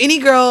 because if any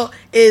girl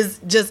is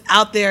just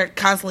out there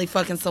constantly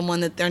fucking someone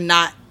that they're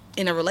not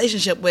in a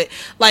relationship with,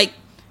 like,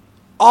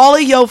 all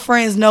of your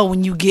friends know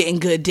when you getting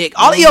good dick.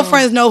 All of your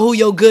friends know who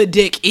your good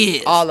dick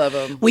is. All of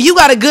them. When you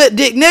got a good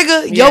dick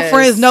nigga, your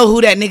friends know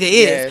who that nigga is.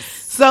 Yes.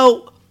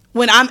 So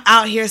when I'm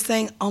out here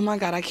saying, oh my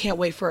God, I can't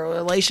wait for a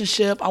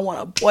relationship. I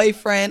want a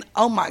boyfriend.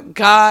 Oh my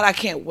God, I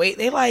can't wait.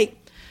 They like,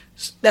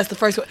 that's the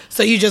first one.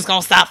 So you just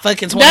gonna stop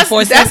fucking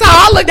 24/7? That's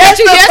how I looked at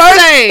you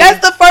yesterday. That's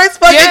the first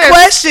fucking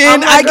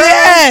question, I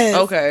guess.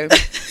 Okay.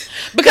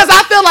 Because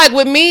I feel like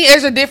with me,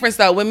 there's a difference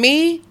though. With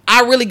me,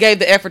 I really gave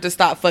the effort to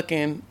stop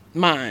fucking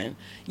mine.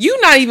 You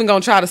not even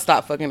gonna try to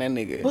stop fucking that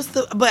nigga.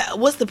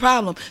 What's the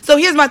problem? So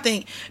here's my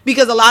thing,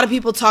 because a lot of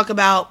people talk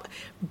about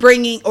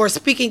bringing or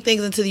speaking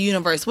things into the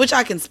universe, which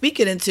I can speak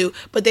it into,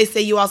 but they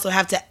say you also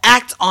have to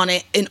act on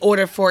it in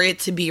order for it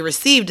to be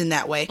received in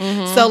that way.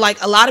 So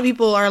like a lot of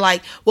people are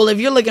like, well, if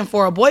you're looking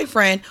for a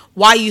boyfriend,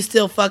 why you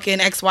still fucking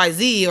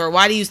XYZ, or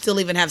why do you still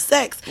even have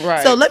sex?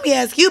 Right. So let me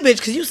ask you, bitch,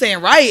 because you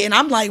saying right and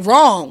I'm like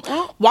wrong.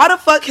 Why the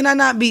fuck can I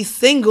not be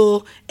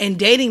single and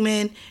dating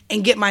men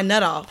and get my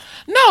nut off?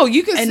 No,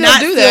 you can and still not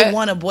do still that.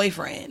 want a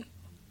boyfriend.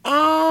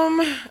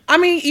 I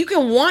mean, you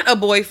can want a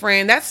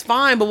boyfriend, that's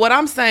fine, but what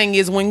I'm saying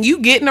is when you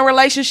get in a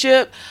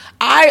relationship,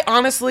 I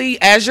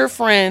honestly, as your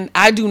friend,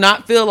 I do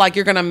not feel like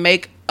you're gonna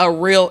make a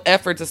real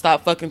effort to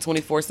stop fucking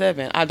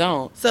 24/7. I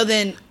don't. So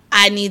then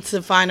I need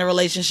to find a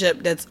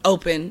relationship that's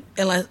open,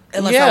 unless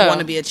I want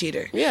to be a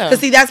cheater. Yeah.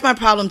 Because see, that's my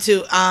problem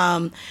too.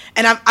 And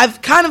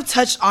I've kind of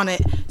touched on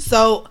it.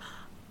 So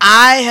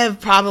I have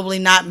probably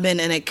not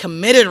been in a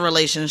committed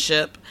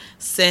relationship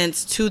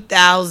since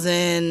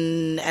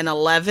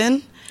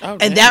 2011. Oh,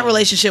 and that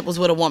relationship was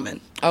with a woman.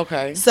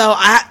 Okay. So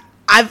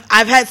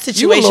I've had situations.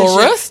 You a little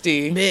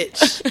rusty,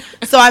 bitch.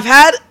 So I've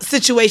had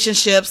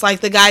situationships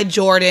like the guy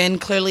Jordan.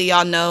 Clearly,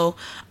 y'all know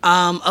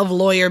of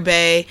Lawyer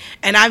Bay,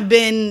 and I've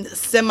been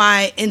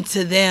semi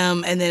into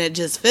them, and then it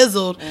just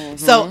fizzled.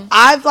 So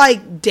I've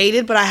like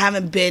dated, but I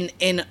haven't been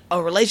in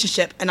a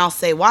relationship, and I'll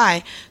say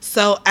why.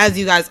 So as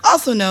you guys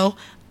also know,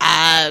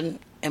 I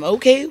am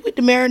okay with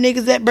the married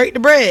niggas that break the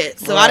bread.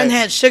 So I done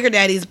had sugar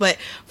daddies, but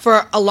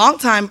for a long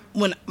time,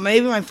 when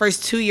maybe my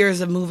first 2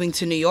 years of moving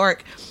to New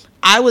York,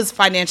 I was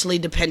financially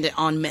dependent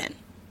on men.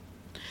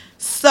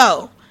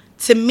 So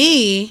to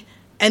me,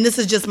 and this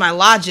is just my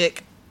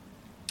logic,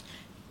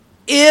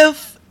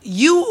 if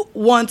you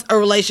want a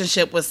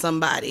relationship with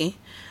somebody,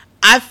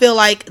 I feel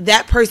like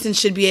that person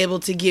should be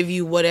able to give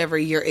you whatever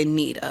you're in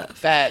need of.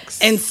 Facts.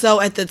 And so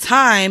at the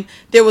time,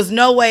 there was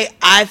no way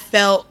I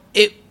felt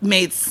it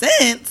made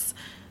sense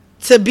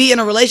to be in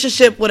a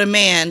relationship with a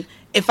man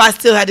if I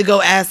still had to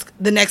go ask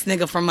the next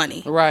nigga for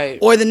money. Right.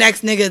 Or the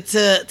next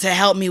nigga to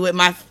help me with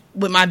my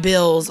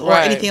bills or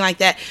anything like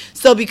that.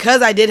 So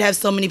because I did have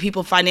so many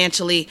people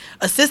financially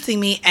assisting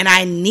me and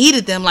I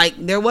needed them, like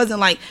there wasn't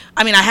like,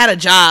 I mean, I had a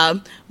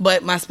job,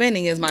 but my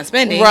spending is my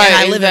spending. Right, and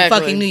I live in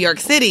fucking New York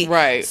City.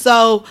 Right.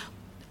 So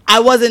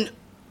I wasn't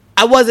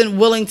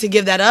willing to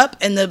give that up,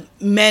 and the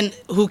men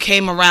who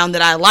came around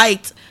that I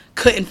liked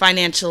couldn't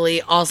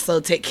financially also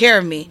take care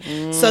of me.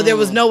 So there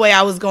was no way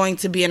I was going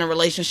to be in a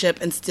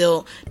relationship and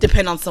still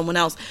depend on someone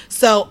else.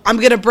 So I'm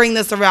going to bring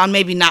this around,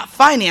 maybe not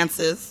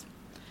finances.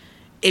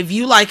 If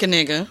you like a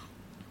nigga,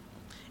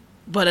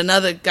 but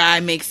another guy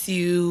makes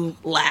you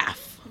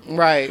laugh.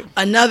 Right.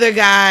 Another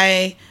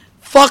guy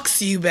fucks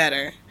you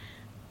better.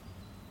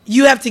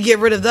 You have to get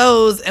rid of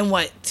those and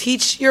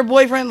teach your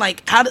boyfriend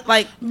how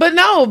to But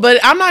no,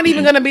 but I'm not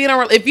even going to be in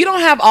if you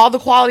don't have all the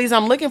qualities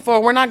I'm looking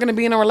for, we're not going to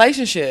be in a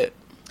relationship.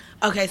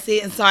 Okay, see,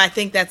 and so I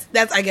think that's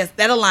I guess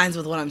that aligns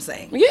with what I'm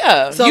saying.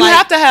 Yeah. So you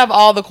have to have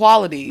all the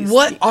qualities.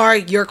 What are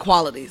your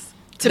qualities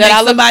to make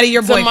somebody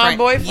your boyfriend? To my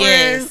boyfriend,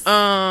 yes.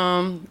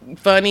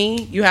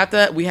 Funny.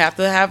 We have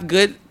to have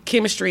good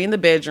chemistry in the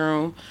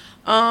bedroom.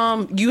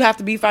 You have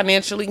to be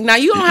financially. Now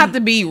you don't have to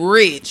be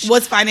rich.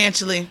 What's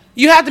financially?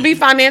 You have to be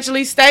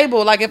financially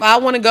stable. Like if I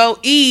want to go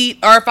eat,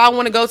 or if I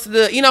want to go to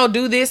the,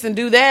 do this and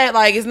do that.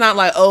 Like it's not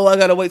like, oh, I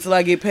gotta wait till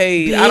I get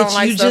paid. Bitch, I don't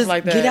like you stuff just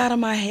like that. Get out of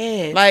my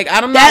head. Like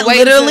I'm that not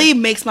waiting. That literally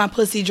makes my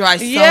pussy dry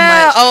so much.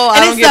 Oh,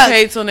 I don't get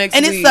paid till next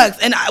week. And it sucks.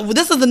 And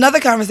this is another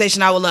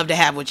conversation I would love to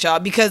have with y'all,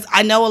 because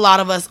I know a lot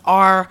of us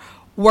are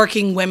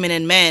working women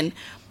and men.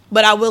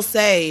 But I will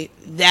say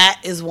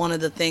that is one of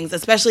the things,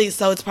 especially,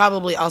 so it's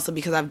probably also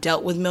because I've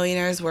dealt with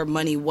millionaires where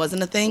money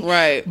wasn't a thing.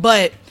 Right.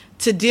 But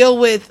to deal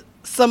with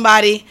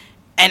somebody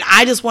and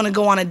I just want to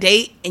go on a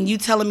date and you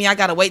telling me I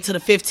got to wait till the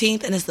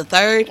 15th and it's the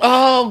 3rd.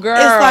 Oh, girl,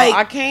 it's like,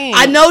 I can't.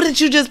 I know that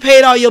you just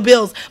paid all your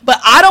bills,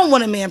 but I don't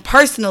want a man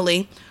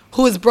personally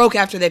who is broke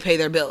after they pay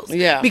their bills.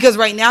 Yeah. Because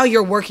right now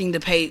you're working to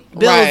pay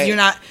bills. Right.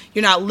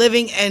 You're not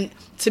living, and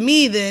to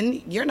me,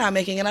 then you're not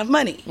making enough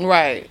money.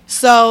 Right.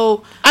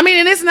 So I mean,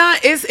 and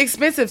it's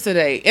expensive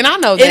today, and I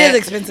know that it is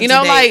expensive.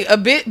 Like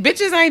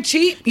bitches ain't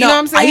cheap. You know what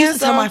I'm saying? I used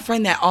to tell my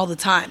friend that all the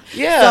time.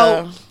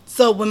 Yeah.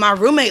 So when my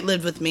roommate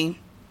lived with me,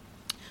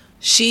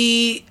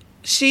 she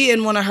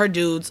and one of her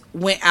dudes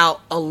went out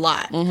a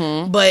lot.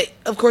 Mm-hmm. But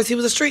of course he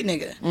was a street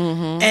nigga.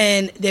 Mm-hmm.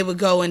 And they would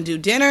go and do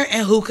dinner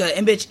and hookah,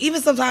 and bitch,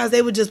 even sometimes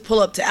they would just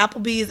pull up to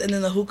Applebee's and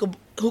then the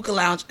hookah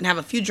lounge and have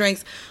a few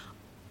drinks.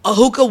 a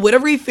hookah with a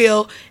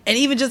refill, and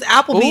even just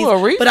Applebee's. Ooh, a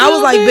refill, but I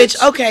was like, bitch?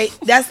 bitch, okay,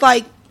 that's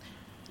like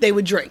they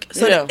would drink.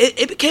 So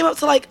it came up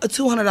to like a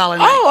 $200 night.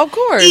 Oh, of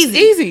course.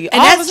 Easy.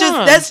 And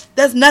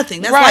that's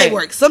nothing. That's right. light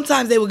work.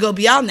 Sometimes they would go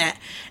beyond that.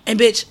 And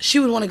bitch, she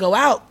would want to go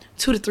out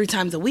 2 to 3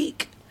 times a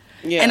week.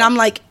 Yeah. And I'm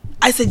like,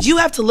 I said, you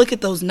have to look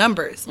at those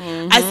numbers.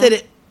 Mm-hmm. I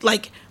said,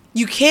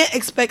 you can't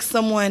expect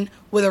someone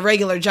with a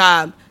regular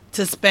job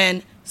to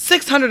spend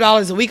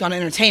 $600 a week on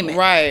entertainment.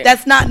 Right.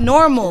 That's not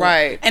normal.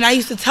 Right. And I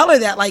used to tell her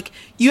that, like,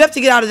 you have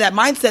to get out of that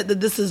mindset that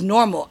this is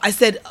normal. I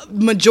said,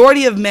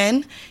 majority of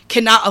men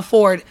cannot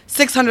afford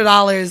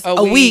 $600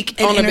 a week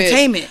in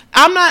entertainment.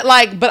 I'm not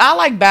like, but I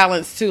like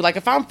balance too. Like,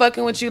 if I'm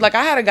fucking with you, like,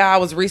 I had a guy I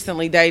was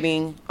recently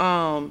dating,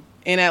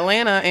 in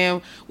Atlanta, and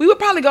we would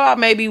probably go out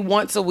maybe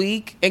once a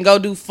week and go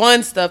do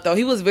fun stuff, though.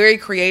 He was very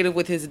creative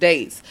with his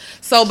dates.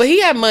 So, but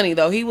he had money,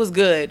 though. He was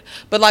good.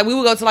 But, like, we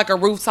would go to, like, a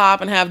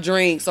rooftop and have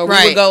drinks. Or we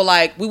would go,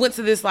 like, we went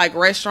to this, like,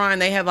 restaurant,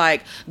 and they have,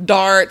 like,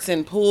 darts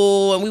and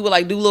pool, and we would,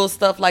 like, do little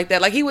stuff like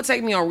that. Like, he would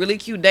take me on really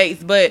cute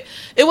dates, but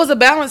it was a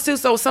balance, too.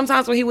 So,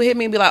 sometimes when he would hit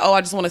me and be like, oh,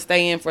 I just want to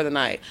stay in for the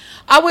night,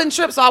 I wouldn't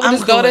trip, so I would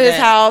just go to his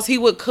house. He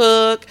would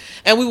cook,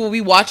 and we would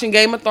be watching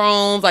Game of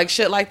Thrones, like,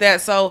 shit like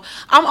that. So,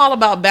 I'm all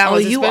about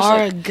balance. Oh, you are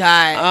a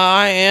guy.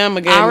 I am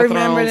a Game of Thrones queen.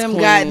 I remember them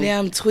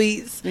goddamn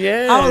tweets.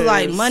 Yes. I was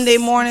like, Monday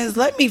mornings,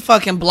 let me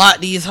fucking block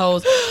these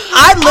hoes.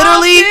 I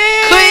literally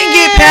couldn't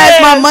get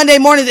past my Monday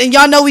mornings, and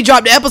y'all know we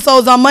drop the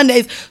episodes on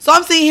Mondays. So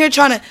I'm sitting here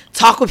trying to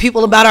talk with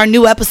people about our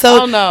new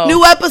episode. Oh, no.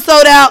 New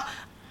episode out.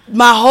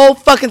 My whole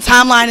fucking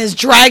timeline is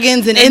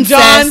dragons and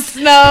incest. Jon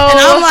Snow. And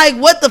I'm like,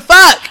 what the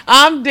fuck?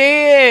 I'm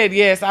dead.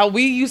 Yes,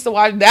 we used to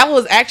watch. That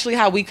was actually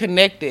how we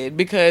connected,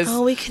 because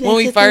when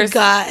we first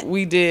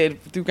we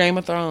did through Game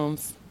of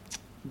Thrones.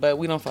 But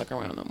we don't fuck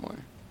around no more.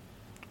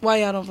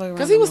 Why y'all don't fuck around?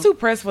 Because he was too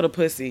pressed for the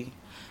pussy.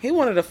 He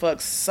wanted to fuck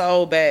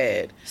so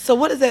bad. So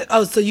what is that?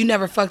 Oh, so you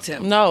never fucked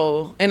him?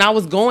 No. And I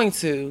was going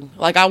to.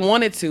 Like, I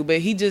wanted to. But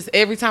he just,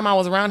 every time I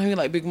was around him, he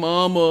like, Big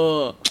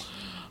Mama,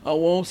 I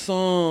want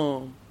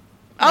some.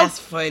 That's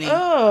funny.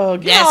 Oh,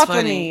 get off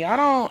of me. I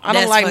don't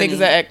like niggas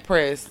that act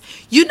pressed.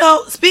 You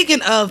know,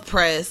 speaking of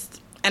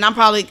pressed, and I'm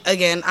probably,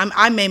 again,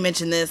 I may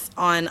mention this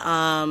on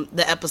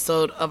the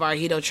episode of our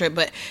Hito trip,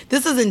 but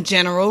this is in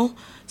general.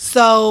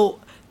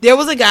 So there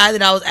was a guy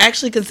that I was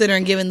actually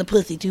considering giving the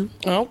pussy to.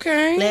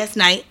 Okay. Last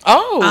night.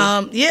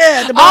 Oh.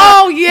 Yeah. The bar.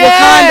 Oh,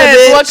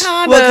 yeah.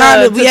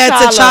 Wakanda. We had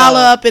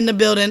T'Challa up in the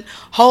building.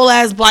 Whole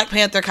ass Black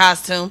Panther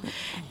costume.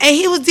 And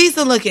he was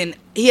decent looking.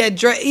 He had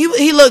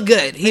he looked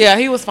good.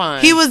 He was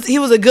fine. He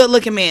was a good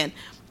looking man.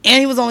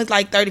 And he was only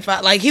like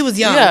 35. Like, he was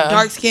young,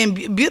 dark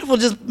skinned, beautiful,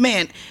 just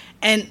man.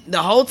 And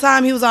the whole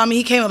time he was on me,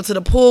 he came up to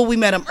the pool. We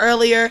met him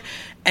earlier,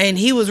 and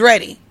he was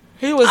ready.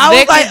 He was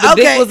naked. Like, the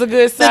dick was a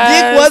good size.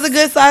 The dick was a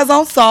good size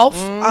on soft.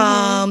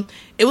 Mm-hmm.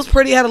 It was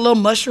pretty. It had a little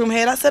mushroom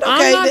head. I said,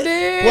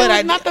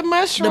 okay. Not the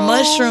mushroom. The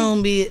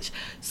mushroom, bitch.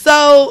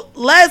 So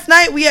last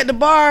night we at the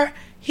bar.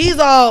 He's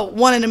all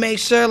wanting to make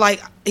sure, like,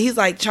 he's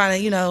like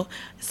trying to,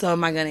 so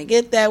am I going to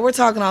get that? We're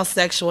talking all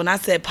sexual. And I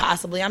said,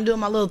 possibly. I'm doing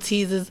my little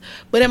teases.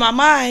 But in my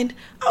mind,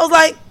 I was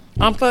like,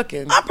 I'm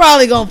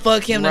probably going to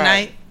fuck him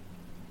tonight.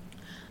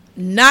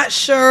 Not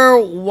sure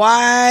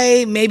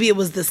why. Maybe it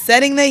was the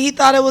setting that he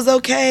thought it was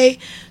okay.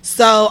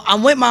 So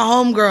I'm with my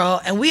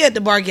homegirl, and we at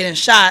the bar getting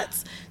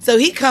shots. So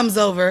he comes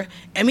over,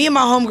 and me and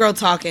my homegirl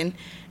talking,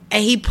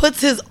 and he puts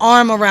his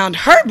arm around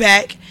her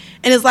back,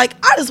 and is like,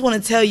 I just want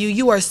to tell you,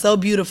 you are so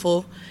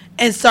beautiful,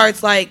 and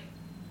starts like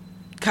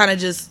kind of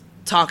just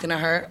talking to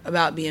her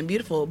about being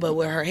beautiful, but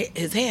with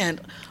his hand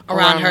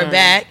around her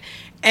back.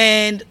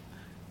 And,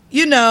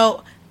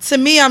 to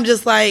me, I'm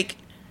just like,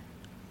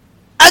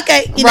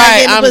 okay, you're not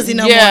getting the pussy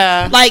no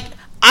more. Like,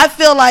 I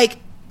feel like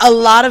a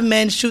lot of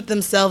men shoot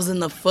themselves in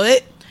the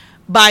foot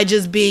by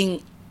just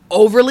being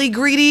overly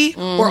greedy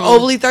or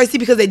overly thirsty,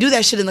 because they do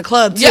that shit in the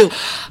club too.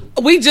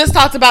 Yeah. We just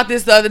talked about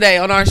this the other day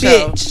on our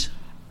show. Bitch.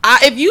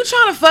 If you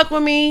trying to fuck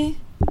with me,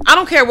 I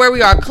don't care where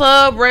we are,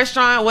 club,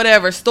 restaurant,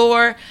 whatever,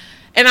 store,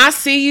 and I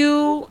see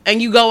you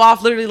and you go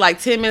off literally like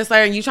 10 minutes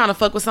later and you trying to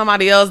fuck with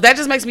somebody else, that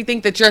just makes me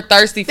think that you're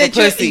thirsty for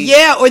pussy.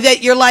 Yeah, or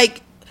that you're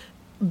like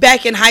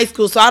back in high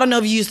school. So I don't know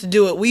if you used to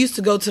do it. We used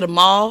to go to the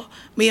mall,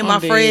 me and my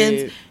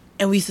friends,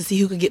 and we used to see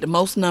who could get the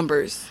most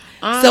numbers.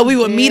 So we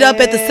would meet up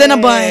at the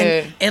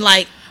Cinnabon in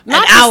like an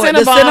hour. The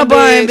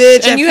Cinnabon,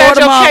 bitch. And you had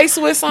your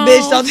K-Swiss on?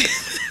 Bitch, don't...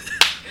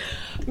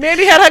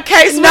 Mandy had her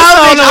K-Swiss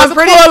on.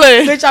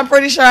 Bitch, I'm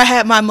pretty sure I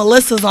had my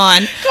Melissa's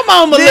on. Come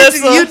on, Melissa.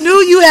 Bitch, you knew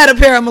you had a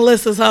pair of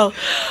Melissa's, ho.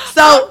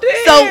 So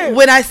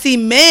when I see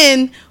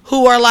men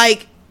who are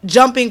like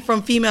jumping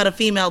from female to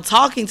female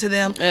talking to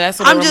them,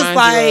 I'm just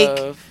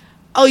like,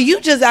 oh, you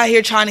just out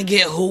here trying to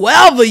get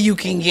whoever you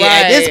can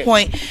get at this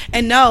point.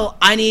 And no,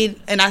 I need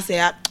my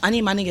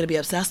nigga to be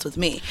obsessed with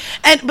me.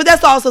 But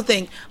that's also the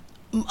thing.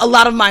 a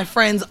lot of my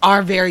friends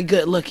are very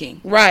good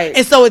looking. Right.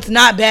 And so it's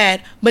not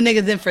bad. But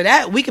nigga, then for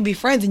that, we could be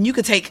friends and you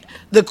could take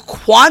the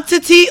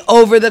quantity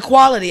over the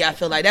quality, I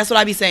feel like. That's what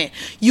I be saying.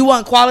 You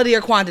want quality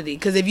or quantity?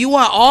 Because if you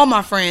want all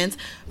my friends,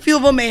 a few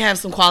of them may have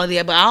some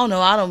quality, but I don't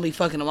know. I don't be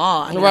fucking them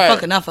all. I mean, I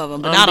fuck enough of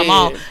them, but not them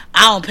all.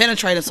 I don't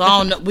penetrate them, so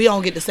I don't. We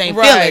don't get the same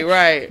feeling.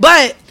 Right.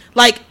 But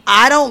like,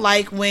 I don't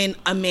like when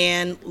a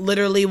man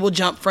literally will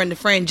jump friend to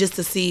friend just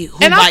to see who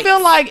and bites. I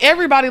feel like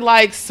everybody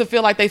likes to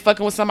feel like they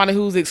fucking with somebody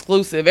who's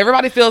exclusive.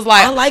 Everybody feels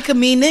like... I like a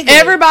mean nigga.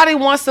 Everybody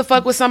wants to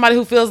fuck with somebody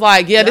who feels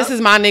like, this is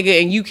my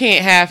nigga and you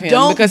can't have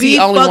him because he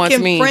only wants me.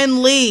 Don't be fucking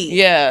friendly.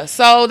 Yeah.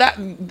 So that...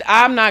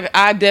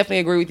 I definitely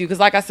agree with you because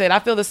like I said, I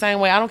feel the same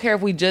way. I don't care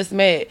if we just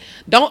met.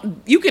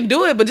 You can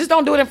do it, but just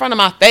don't do it in front of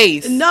my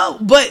face. No,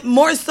 but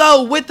more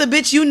so with the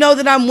bitch you know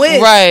that I'm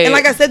with. Right. And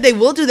like I said, they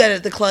will do that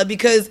at the club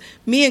because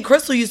me and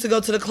Crystal used to go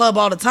to the club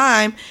all the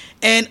time,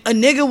 and a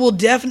nigga will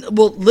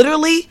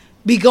literally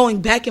be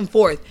going back and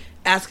forth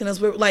asking us,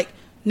 like,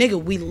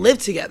 nigga, we live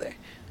together,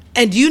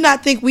 and do you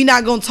not think we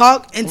not gonna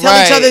talk and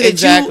tell each other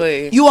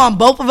that you on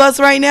both of us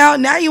right now?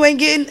 Now you ain't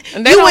getting.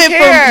 And they don't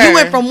care. You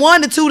went from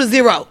 1 to 2 to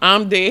 0.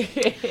 I'm dead.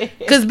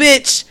 Cause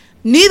bitch,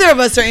 neither of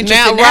us are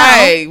interested now.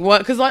 Right.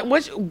 Because like,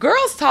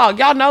 girls talk.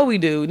 Y'all know we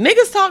do.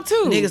 Niggas talk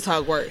too. Niggas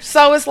talk worse.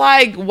 So it's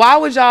like, why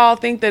would y'all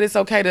think that it's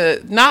okay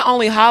to not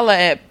only holler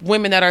at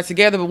women that are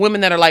together, but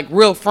women that are like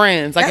real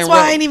friends? Like, that's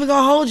why I ain't even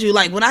gonna hold you.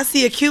 Like, when I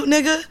see a cute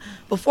nigga,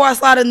 before I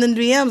slide in the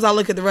DMs, I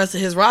look at the rest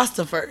of his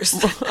roster first.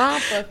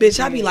 Bitch,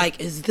 I be like,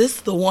 is this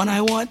the one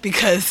I want?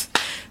 Because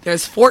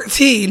there's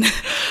 14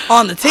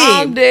 on the team.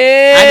 I'm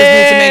dead. I just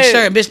need to make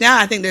sure. Bitch, now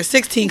I think there's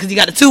 16 because you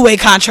got a 2-way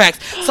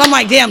contract. So I'm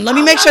like, damn, let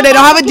me make sure they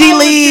don't have a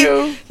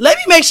D-League. Let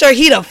me make sure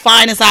he the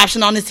finest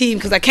option on this team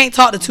because I can't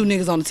talk to 2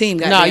 niggas on the team.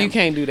 No, you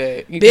can't do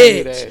that. You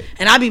bitch. Can't do that.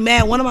 And I be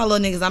mad. One of my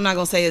little niggas, I'm not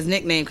going to say his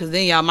nickname because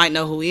then y'all might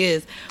know who he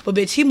is. But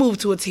bitch, he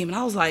moved to a team and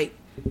I was like,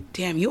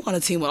 damn, you on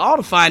a team with all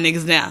the fine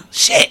niggas now.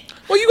 Shit.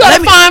 Well, you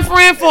got a fine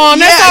friend for him.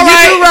 That's all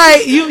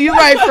right. You're right. You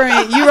right,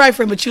 friend. You right,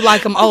 friend. But you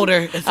like him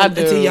older. It's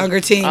a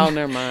younger team. Oh,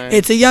 never mind.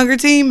 It's a younger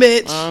team,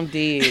 bitch. I'm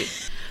dead.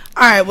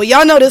 All right. Well,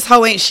 y'all know this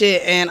hoe ain't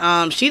shit,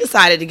 and she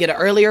decided to get an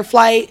earlier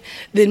flight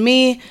than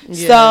me.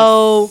 Yes.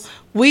 So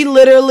we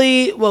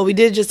literally, we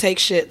did just take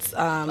shits.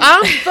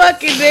 I'm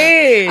fucking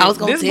dead. I was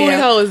gonna this booty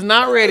hoe is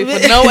not ready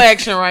for no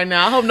action right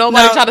now. I hope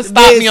nobody try to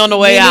stop me on the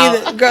way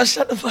out. Girl,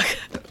 shut the fuck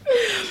up.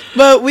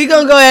 But we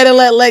gonna go ahead and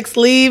let Lex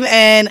leave,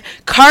 and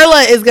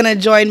Carla is gonna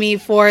join me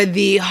for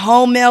the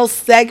home mail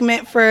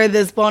segment for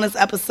this bonus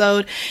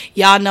episode.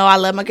 Y'all know I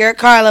love my girl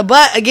Carla.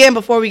 But again,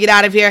 before we get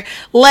out of here,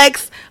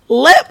 Lex,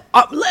 let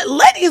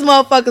these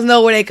motherfuckers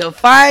know where they can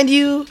find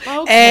you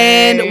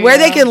and where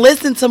they can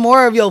listen to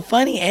more of your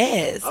funny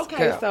ass.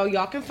 Okay, girl. So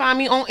y'all can find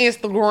me on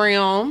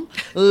Instagram,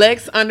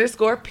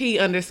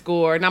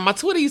 Lex_P_. Now my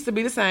Twitter used to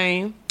be the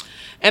same.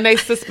 And they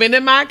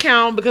suspended my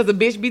account because the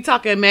bitch be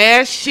talking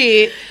mad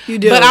shit. You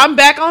do. But I'm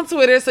back on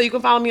Twitter, so you can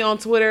follow me on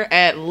Twitter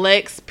at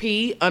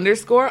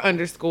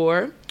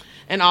LexP__.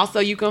 And also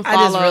you can follow...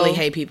 I just really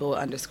hate people with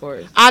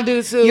underscores. I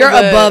do too. You're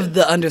above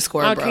the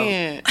underscore, bro. I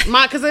can't.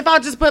 Because if I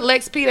just put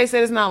LexP, they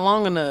said it's not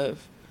long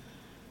enough.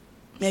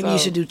 Maybe you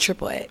should do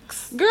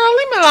XXX. Girl,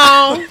 leave me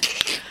alone.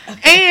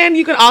 And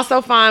you can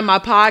also find my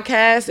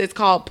podcast. It's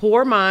called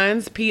Pour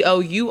Minds,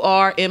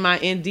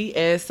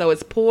 POURMINDS. So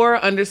it's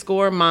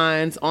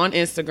pour_minds on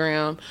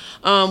Instagram.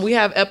 We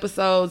have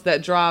episodes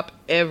that drop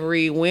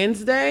every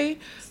Wednesday.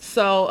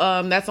 So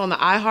that's on the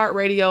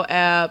iHeartRadio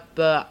app,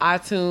 the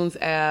iTunes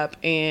app,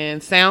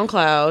 and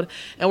SoundCloud.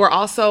 And we're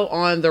also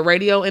on the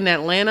radio in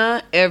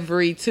Atlanta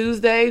every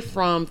Tuesday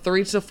from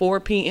 3 to 4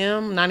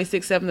 p.m.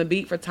 96.7 The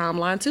Beat for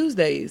Timeline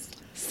Tuesdays.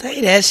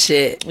 Say that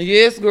shit.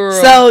 Yes, girl.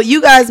 So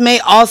you guys may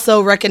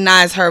also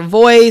recognize her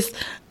voice.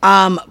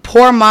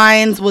 Pour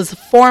Minds was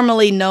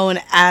formerly known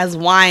as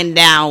Wind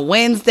Down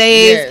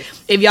Wednesdays. Yes.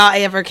 If y'all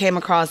ever came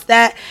across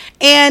that.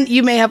 And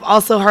you may have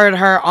also heard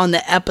her on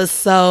the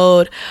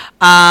episode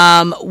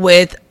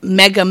with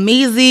Mega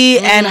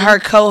Meezy and her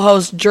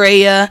co-host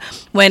Drea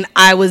when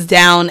I was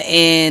down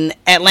in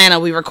Atlanta.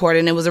 We recorded,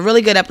 and it was a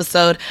really good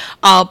episode.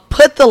 I'll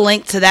put the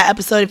link to that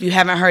episode if you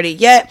haven't heard it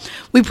yet.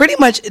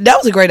 That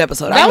was a great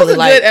episode. That was a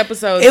good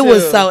episode. It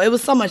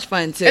was so much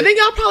fun too. And then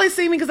y'all probably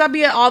see me because I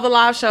be at all the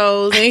live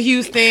shows in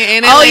Houston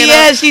and Atlanta. Oh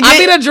yeah, she did. I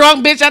be the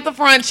drunk bitch at the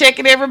front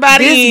checking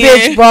everybody in.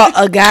 This bitch brought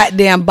a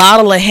goddamn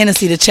bottle of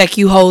Hennessy to check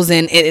you hoes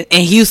in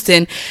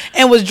Houston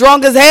and was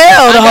drunk as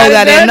hell the whole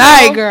goddamn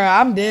night, girl.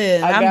 I'm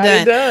dead. I'm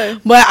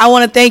done. But I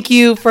want to thank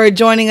you for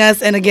joining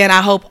us, and again,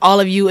 I hope all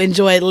of you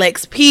enjoyed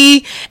Lex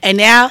P. And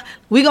now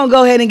we're gonna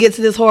go ahead and get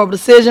to this horrible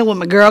decision with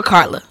my girl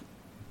Carla.